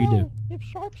 I'm sure you do. If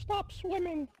sharks stop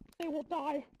swimming, they will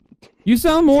die. You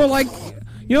sound more like,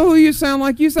 you know who you sound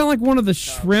like? You sound like one of the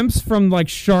shrimps from like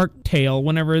Shark Tale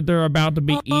whenever they're about to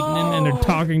be eaten and they're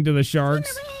talking to the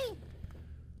sharks.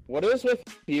 What is with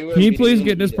you? Can you please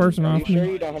get this person off I'm sure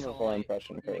me? you don't have a full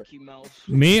impression, Kirk.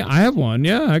 Me? I have one.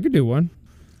 Yeah, I could do one.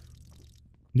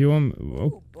 Do you want?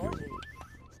 Oh.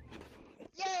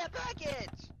 Yeah, package.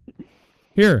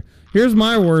 Here's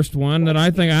my worst one that I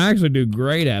think I actually do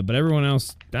great at, but everyone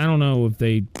else, I don't know if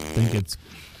they think it's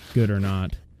good or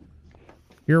not.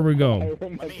 Here we I go. remember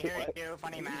Let me hear that. you,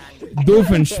 funny man.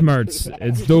 Doofenshmirtz.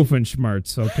 It's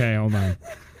Doofenshmirtz. Okay, hold on.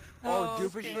 Oh,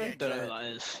 Doofenshmirtz? Don't know who that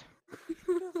is.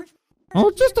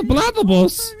 Oh, just a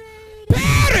blatterbus.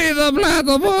 Perry the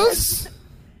blatterbus.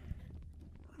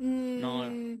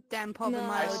 No. Damn Papa No.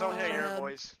 I still hear your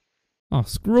voice. Oh,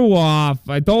 screw off.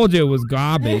 I told you it was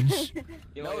garbage.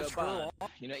 You know you're bad.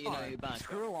 You know you're bad.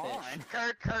 Screw on.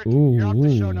 Kirk, Ooh, you're off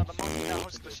the show ooh. now. The monkey now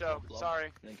hosts the show. Sorry.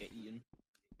 Don't get eaten.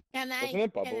 Can I? Wasn't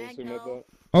it Bubbles who made that?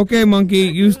 Okay, Monkey,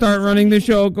 you start running the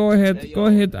show. Go ahead. Go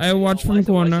ahead. I watch from the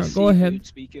corner. Go ahead.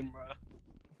 Speaking, bro.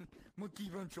 Monkey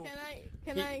run show.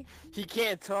 Can I? He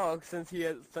can't talk since he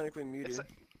is technically muted.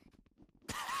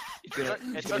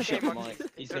 It's okay, monkey.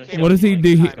 It's okay, What is he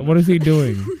monkey. do? What is he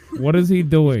doing? What is he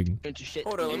doing?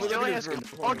 Hold on, let He's me look doing at his his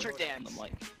room. culture dance.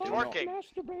 Twerking.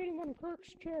 Masturbating on Kirk's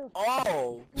chair.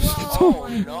 Oh! Whoa, Oh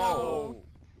no. no!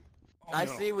 I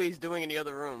no. see what he's doing in the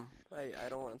other room. I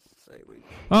don't want to say what.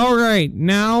 All right,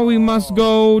 now we must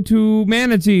go to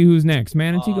Manatee. Who's next?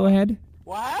 Manatee, go ahead.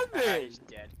 What Ah, happened? he's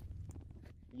dead.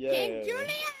 Yeah. King Julian,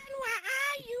 where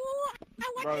are you? I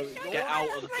want Bro, to show get you out all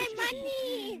of of the my fidget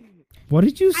money. What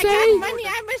did you I say? got money.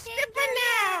 I'm a stripper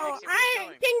now. I'm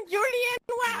going? King Julian.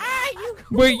 Where are you?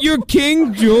 Wait, you're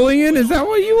King Julian? Is that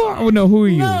what you are? Oh no, who are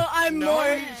you? No, I'm No,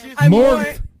 Mort. she's I'm Mort.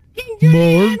 Mort. King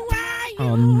Julian, Mort. where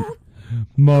are you?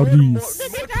 Maurice.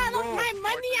 Look at all of my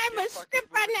money. I'm a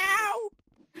stripper now.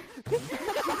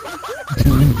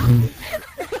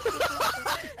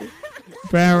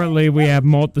 Apparently, we have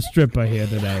Mort the stripper here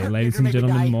today, ladies and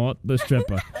gentlemen. Mort the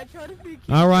stripper. I try to be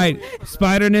All right,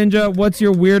 Spider Ninja, what's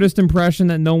your weirdest impression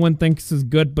that no one thinks is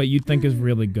good, but you think is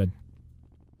really good?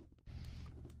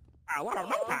 I don't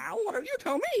know, pal. What do you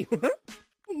tell me?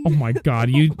 Oh my God,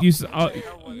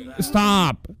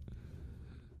 stop.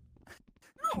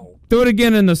 Do it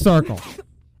again in the circle.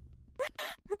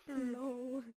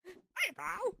 No. Hey,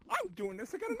 pal. I'm doing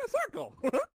this again in a circle.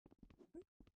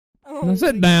 Now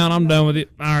sit down. I'm done with it.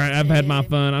 All right, I've had my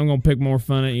fun. I'm gonna pick more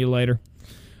fun at you later.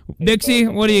 Dixie,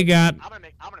 what do you got? I'm gonna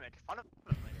make fun of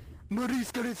him.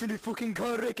 Maurice got us in a fucking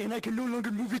car wreck and I can no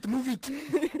longer move it. King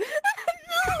Julian.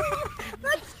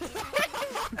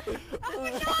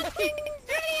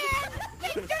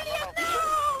 King Julian,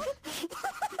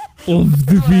 no. Of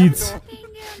defeats. King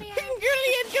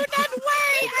Julian, do not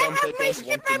worry. I have my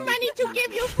stripper money to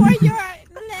give you for your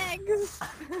legs.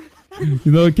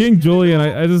 You know, King Julian,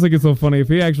 I just think it's so funny. If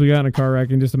he actually got in a car wreck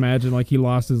and just imagine like he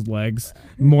lost his legs,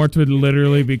 Mort would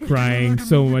literally be crying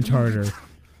so much harder.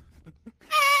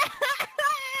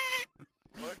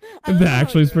 That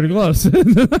actually is pretty close.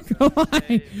 Not gonna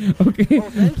lie. Okay. Oh,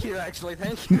 thank you. Actually,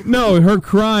 thank you. No, her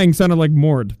crying sounded like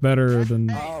Mort better than.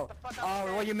 Oh,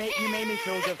 well, you made me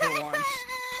feel good for once.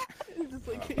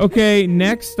 Okay,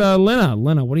 next, Lena.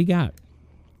 Lena, what do you got?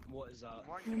 What is that?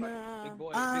 Big boy, Big boy,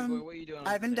 what are you doing?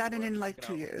 I haven't done it in like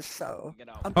 2 years, so. Get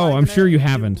out. I'm Oh, probably I'm gonna sure you do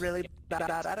haven't. Really bad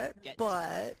at it,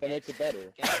 but. That makes it better.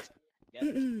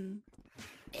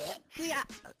 Yeah.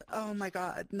 Oh my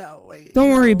God. No, wait. Don't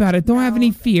worry no, about it. Don't have no.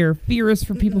 any fear. Fear is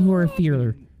for people who are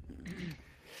fearer.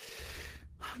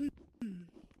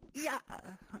 Yeah.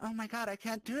 Oh my God, I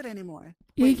can't do it anymore.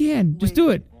 Yeah, you can. Just do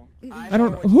it. I I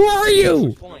don't. Who are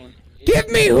you? Give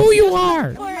me who you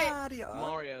are. Mario.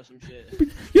 Mario, some shit.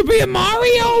 You're being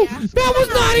Mario? That was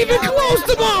not even close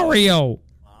to Mario.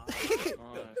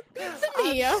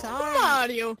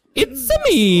 Mario. It's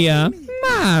me,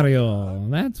 Mario.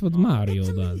 That's what Mario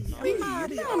does.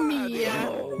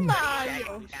 Mario.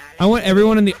 I want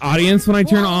everyone in the audience, when I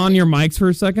turn on your mics for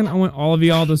a second, I want all of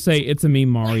y'all to say, it's a me,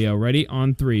 Mario. Ready?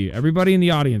 On 3. Everybody in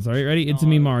the audience, all right? Ready? It's a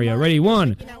me, Mario. Ready?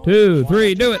 1, 2,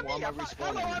 3, do it.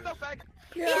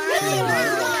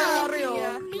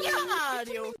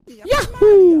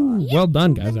 Yahoo! Well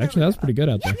done, guys. Actually, that was pretty good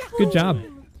out there. Good job.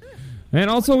 And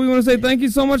also, we want to say thank you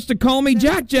so much to Call Me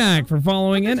Jack Jack for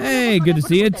following in. Hey, good to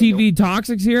see you. TV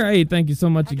Toxics here. Hey, thank you so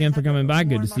much again for coming by.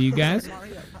 Good to see you guys.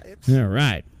 All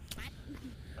right.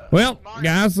 Well,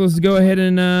 guys, let's go ahead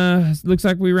and, looks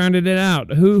like we rounded it out.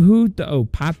 Oh,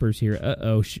 Piper's here.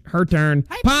 Uh-oh, her turn.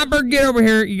 Piper, get over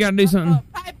here. You gotta do something.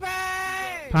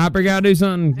 Piper, gotta do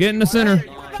something. Get in the center.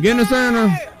 Get in the center.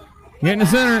 Get in the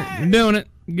center. You're doing it.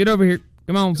 Get over here.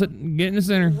 Come on, sit. Get in the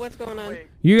center. What's going on?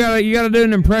 You gotta do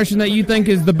an impression that you think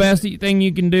is the best thing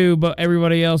you can do, but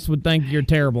everybody else would think you're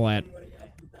terrible at.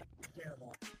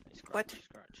 What?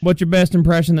 What's your best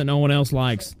impression that no one else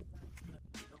likes?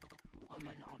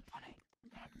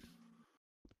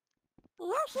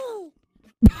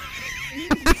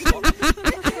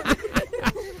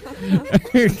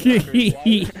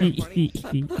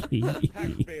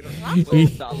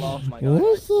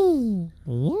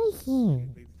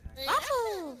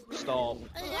 Stop.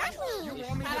 You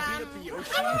want me to beat up the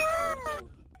Yoshi?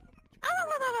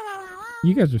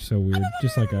 You guys are so weird,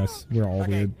 just like us. We're all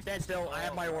weird. Stand still. I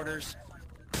have my orders.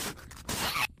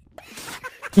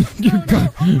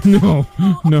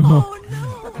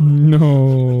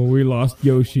 No, we lost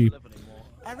Yoshi.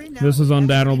 This is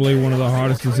undoubtedly one of the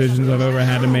hardest decisions I've ever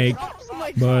had to make.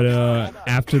 But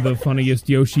after the funniest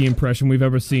Yoshi impression we've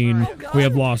ever seen, we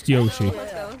have lost Yoshi.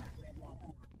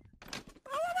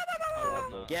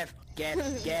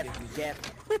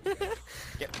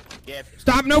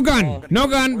 Stop! No gun! No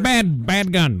gun!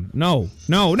 Bad gun! No!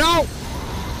 Stop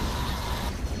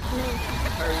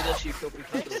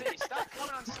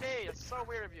coming on stage. It's so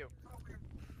weird of you.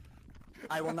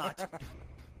 I will not.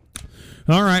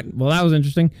 All right. Well, that was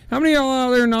interesting. How many of y'all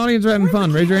out there in the audience are having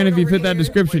fun? Raise your hand if you fit that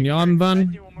description. Y'all having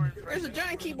fun? There's a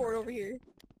giant keyboard over here.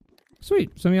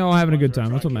 Sweet. Some of y'all are having a good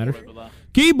time. That's what matters.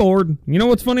 Keyboard. You know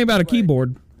what's funny about a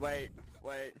keyboard? Wait.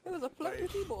 It was a floating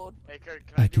keyboard. Hey, Kirk,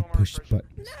 I can push the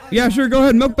buttons. Yeah, sure. Go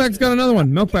ahead. Milkbag's got another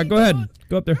one. Milkbag, go ahead.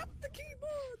 Go up there.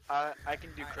 I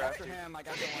can do crafter.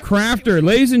 Crafter.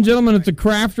 Ladies and gentlemen, it's a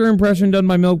Crafter impression done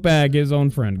by Milkbag, his own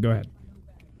friend. Go ahead.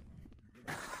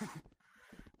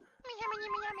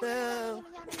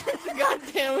 God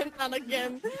damn it, not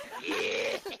again.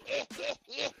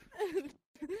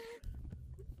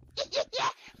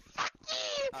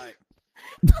 Alright,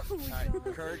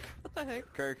 Kirk. What the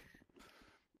heck? Kirk.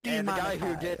 And the guy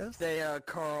who did the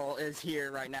Carl is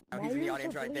here right now. He's in the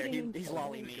audience right there. He's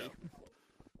lolling me.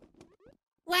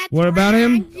 What about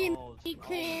him? He wants to do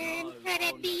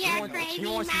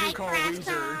Carl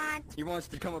Weezer. He wants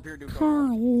to come up here and do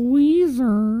Carl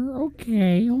Weezer.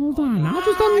 Okay, hold on. I'll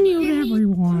just unmute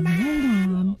everyone.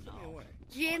 Hold on.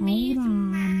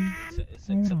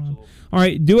 All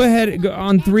right, do ahead.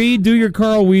 On 3, do your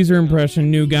Carl Weezer impression,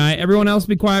 new guy. Everyone else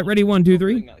be quiet. Ready? 1, 2,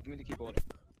 3.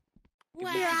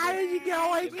 How did you go,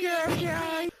 like,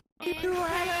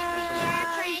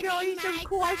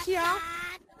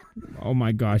 Oh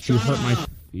my gosh, you hurt my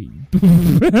feet.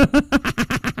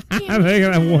 I like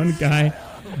that one guy.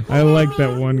 I like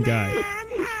that one guy.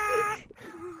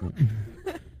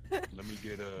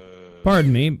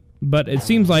 Pardon me, but it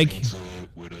seems like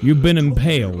you've been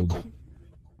impaled.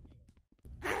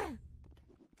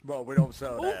 Well, we don't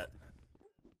sell that.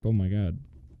 Oh my god.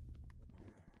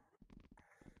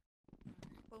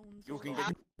 You can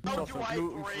get yourself some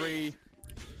gluten-free.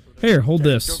 Here, hold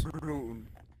this.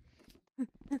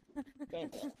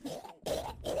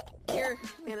 Here,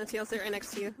 man, the tail's right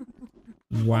next to you.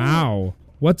 Wow.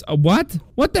 What?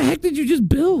 What the heck did you just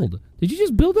build? Did you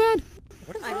just build that?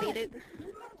 I made it.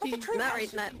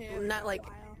 Not like.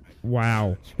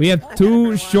 Wow. We have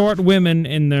 2 short women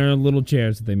in their little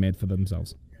chairs that they made for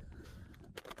themselves.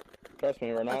 Trust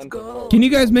me, we're not. Can you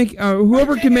guys make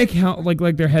whoever can make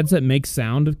like their headset makes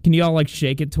sound? Can you all like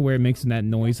shake it to where it makes that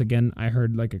noise again? I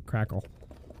heard like a crackle.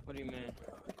 What do you mean?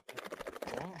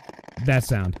 That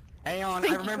sound. Hang on,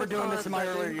 I remember doing this in my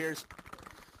earlier years.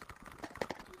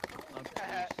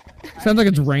 Sounds like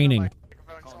it's raining.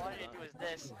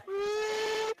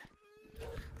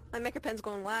 My Maker Pen's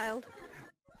going wild.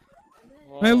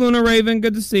 Hey, Luna Raven,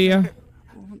 good to see ya.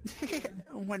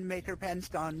 When Maker Pen's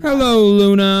gone. Hello,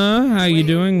 Luna. How you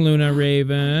doing, Luna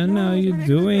Raven? How you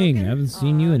doing? I haven't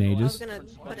seen you in I was ages. gonna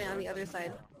put it on the other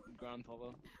side.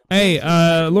 Hey,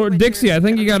 Lord Dixie, I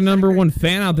think you got a #1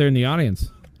 fan out there in the audience.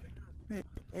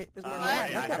 I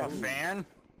have a fan.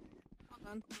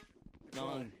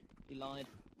 No, he lied.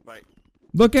 Right.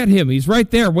 Look at him. He's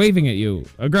right there waving at you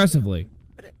aggressively.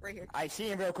 Put it right here. I see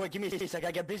him real quick. Give me a sec.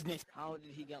 I got business. How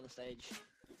did he get on the stage?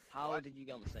 How did you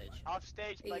get on the stage? Off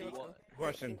stage, buddy.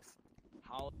 Question.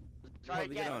 How? Try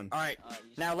again. All right.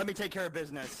 Now let me take care of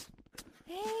business.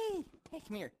 Hey,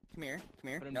 come here. No,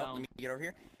 let me get over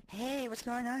here. Hey, what's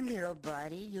going on, little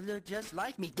buddy? You look just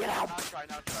like me. Get out! Now try.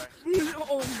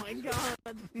 Oh my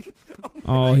god.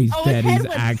 Oh, he's dead. his He's head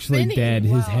went actually spinning. dead.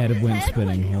 His Wow. head went His head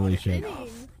spinning. went Holy shit.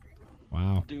 spinning.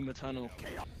 Wow. Doom Eternal.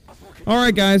 All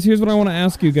right, guys. Here's what I want to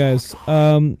ask you guys.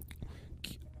 Can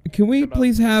we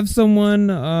please have someone?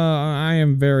 I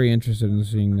am very interested in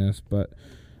seeing this, but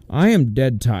I am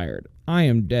dead tired. I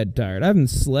haven't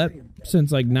slept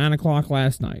since like 9 o'clock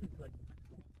last night.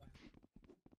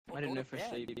 I didn't know for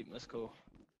sleep. That's cool.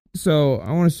 So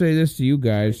I want to say this to you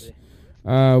guys.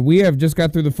 We have just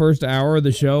got through the first hour of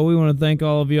the show. We want to thank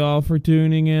all of y'all for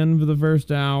tuning in for the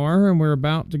first hour, and we're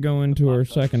about to go into our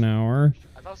second hour.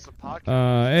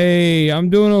 Hey, I'm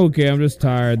doing okay. I'm just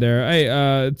tired there. Hey,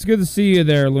 it's good to see you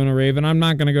there, Luna Raven. I'm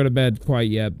not gonna go to bed quite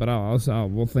yet, but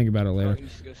we'll think about it later.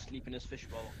 Go sleep in his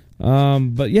fishbowl.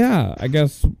 But yeah, I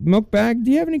guess Milkbag,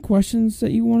 do you have any questions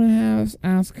that you want to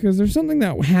ask? Because there's something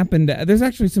that happened. There's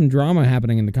actually some drama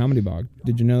happening in the Comedy Bog.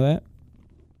 Did you know that?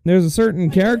 There's a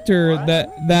certain character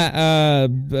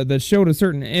that showed a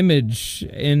certain image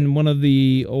in one of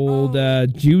the old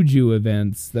Juju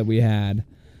events that we had,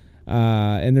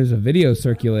 and there's a video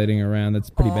circulating around that's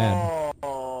pretty bad.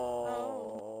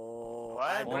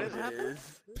 What happened?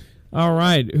 All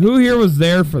right, who here was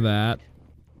there for that?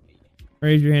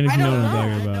 Raise your hand if you know what I'm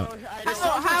talking about.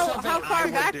 How far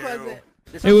back was it?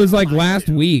 It was like last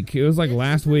week.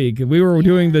 We were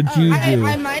doing the Juju.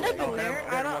 I might have been there.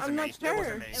 I'm not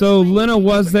sure. So Lena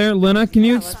was there. Lena, can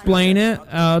you explain it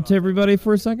to everybody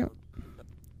for a second?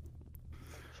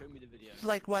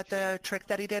 Like what, the trick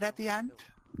that he did at the end?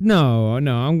 No,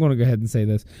 I'm going to go ahead and say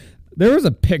this. There was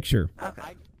a picture.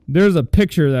 Okay. There's a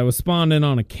picture that was spawned in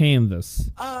on a canvas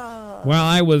while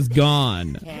I was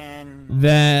gone.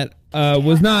 That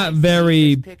was not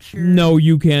very... No,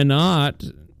 you cannot.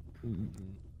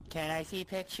 Can I see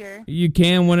picture? You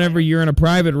can whenever you're in a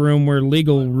private room where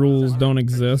legal rules don't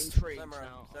exist.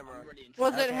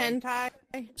 Was it hentai?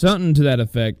 Something to that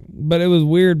effect. But it was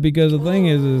weird because the thing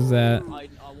is that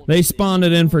they spawned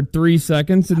it in for 3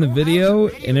 seconds in the video,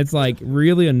 and it's like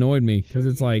really annoyed me because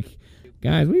it's like,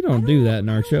 guys, we don't do that in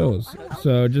our shows.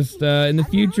 So just in the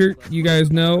future, you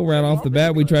guys know right off the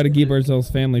bat, we try to keep ourselves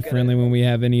family friendly when we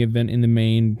have any event in the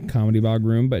main Comedy Bog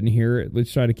room. But in here,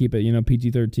 let's try to keep it,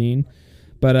 PG-13.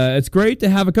 But it's great to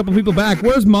have a couple people back.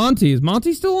 Where's Monty? Is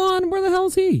Monty still on? Where the hell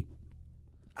is he?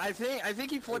 I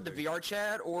think he fled the VR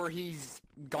chat, or he's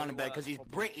gone to bed because he's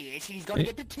British. He's gonna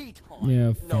get the teeth on.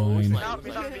 Yeah, fine. No, he's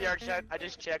on VR chat. I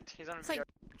just checked. He's on VR.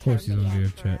 Of course he's on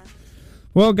VR chat.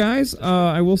 Well, guys,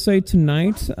 I will say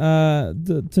tonight,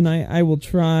 tonight I will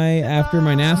try after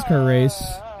my NASCAR race,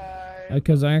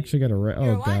 because I actually got to,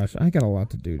 oh gosh, I got a lot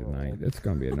to do tonight. It's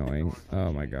going to be annoying.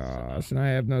 Oh my gosh, and I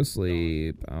have no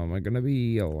sleep. How am I going to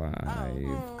be alive?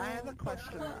 I have a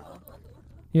question now.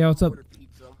 Yeah, what's up?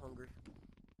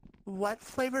 What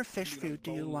flavor fish food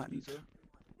do you want?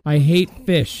 I hate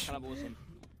fish.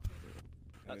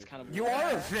 You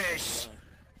are a fish!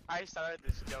 I started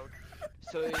this joke.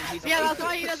 So Yeah, that's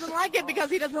why he doesn't like it, because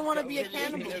he doesn't want to be a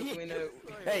cannibal.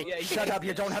 Hey, shut up,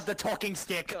 you don't have the talking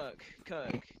stick!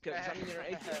 Kirk, does that mean you're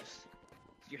an atheist?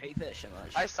 You hate fish so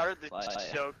much? I started this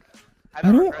joke.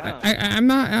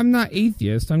 I'm not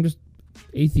atheist. I'm just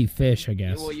athy fish, I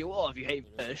guess. Well, you are if you hate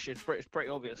fish. It's pretty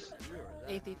obvious.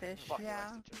 Athy fish.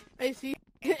 Yeah. Athy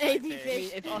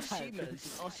fish. If us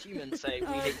humans say we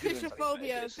hate humans,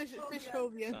 fishophobia.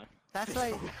 Fishphobia. That's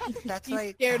like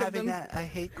scared of having them. a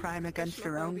hate crime against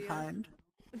your own kind.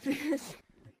 Wouldn't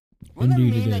that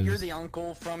Indeed mean it that is. you're the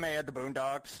uncle from the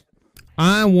Boondocks?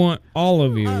 I want all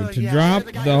of you to drop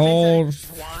the guy the who whole thinks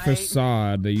that it's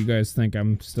facade that you guys think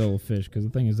I'm still a fish. Because the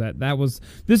thing is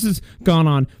this has gone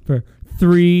on for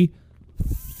three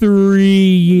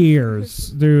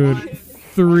years, dude.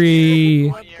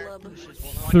 Three.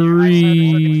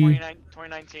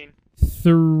 2019.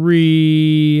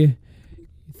 Three.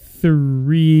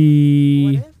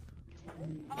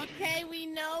 Okay, we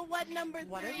know what number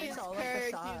 3 is,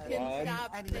 Kirk. You can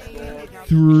stop saying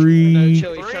 3. No,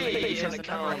 chill, he's trying to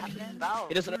count.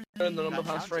 He doesn't know the number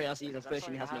past 3 as he's a fish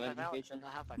and he has no education.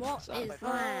 What is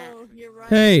that? You're right.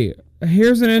 Hey,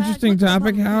 here's an interesting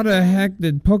topic. How the heck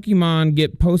did Pokemon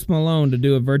get Post Malone to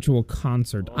do a virtual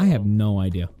concert? I have no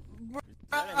idea.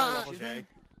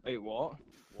 Wait, what?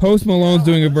 Post Malone's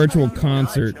doing a virtual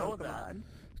concert.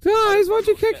 Guys, why'd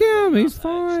you kick him? He's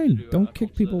fine. Don't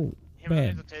kick people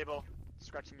bad. The table,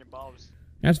 scratching your balls.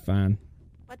 That's fine.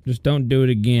 Just don't do it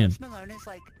again.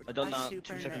 I done that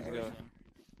 2 seconds ago.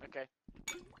 Okay.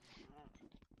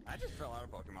 I just fell out of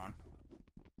Pokemon.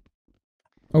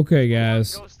 Okay,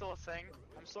 guys. Go still a thing?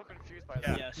 I'm so confused by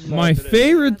that. Yes. My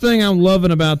favorite thing I'm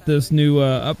loving about this new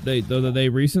update, though, that they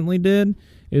recently did,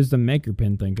 is the maker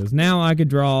pin thing. Because now I could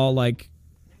draw, like,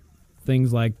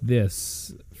 things like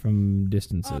this from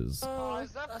distances. Oh,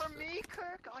 is that for me,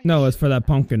 Kirk? No, it's for that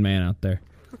pumpkin man out there.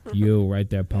 You, right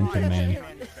there, pumpkin man.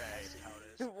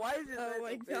 Why is it oh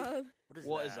my god.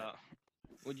 What is that?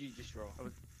 What did you just draw?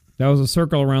 That was a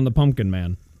circle around the pumpkin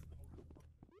man.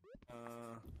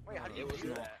 Wait, how do you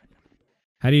do that?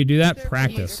 How do you do that?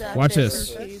 Practice. Watch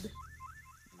this.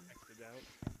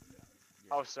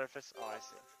 Oh, surface. Oh, I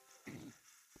see.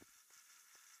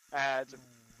 It's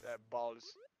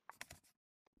balls.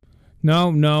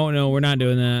 No, we're not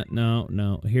doing that.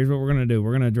 No. Here's what we're gonna do.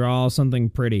 We're gonna draw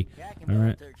something pretty. All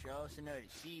right.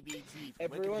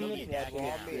 Everyone that's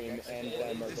watching the stream and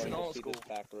them are going to see this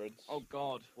backwards. Oh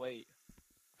god, wait.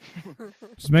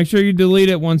 Just make sure you delete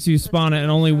it once you spawn it,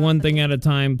 and only one thing at a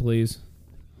time, please.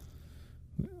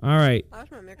 All right. I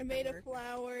made a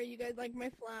flower. You guys like my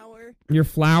flower? Your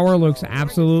flower looks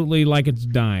absolutely like it's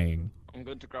dying. I'm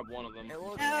going to grab one of them.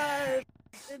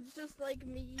 It's just like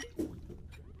me.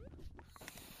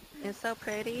 It's so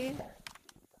pretty.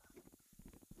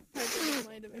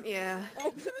 Yeah.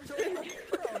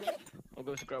 I'll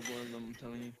go to grab one of them, I'm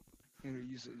telling you. I'm gonna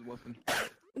use it as a weapon.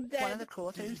 One of the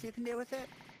cool things you can do with it,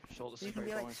 Shoulder you can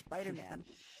be like Spider-Man.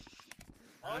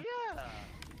 Oh yeah.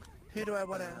 Who do I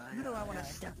wanna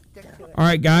stick to it? All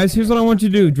right, guys. Here's what I want you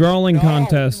to do: drawing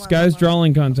contest, guys.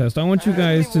 Drawing contest. I want you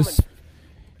guys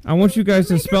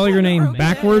to spell your name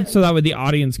backwards so that way the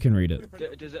audience can read it.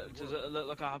 Does it look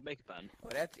like I have makeup on? Oh,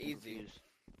 that's easy.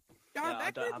 Yeah,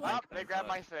 I don't have makeup. They grabbed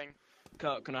my thing.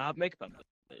 Can I have makeup on?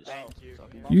 Thank you.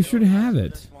 You should have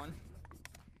it.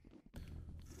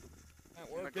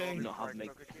 Do not have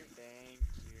makeup.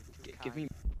 Give me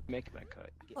makeup and cut.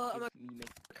 Well, I'm a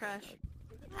crash.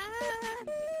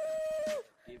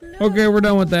 Okay, we're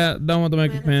done with that. Done with the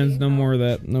makeup pens. No more of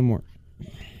that. No more.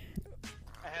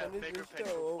 I have bigger pen.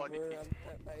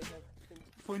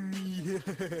 Funny.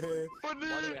 Why do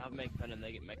we have makeup pen and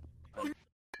they get makeup pen?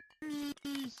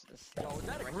 Yo, is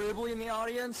that a Gribbly in the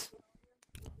audience?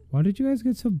 Why did you guys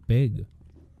get so big?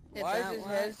 Why is his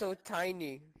head so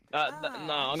tiny? No,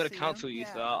 I'm gonna cancel you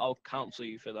for that. I'll cancel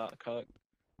you for that, Kirk.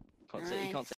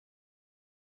 You can't say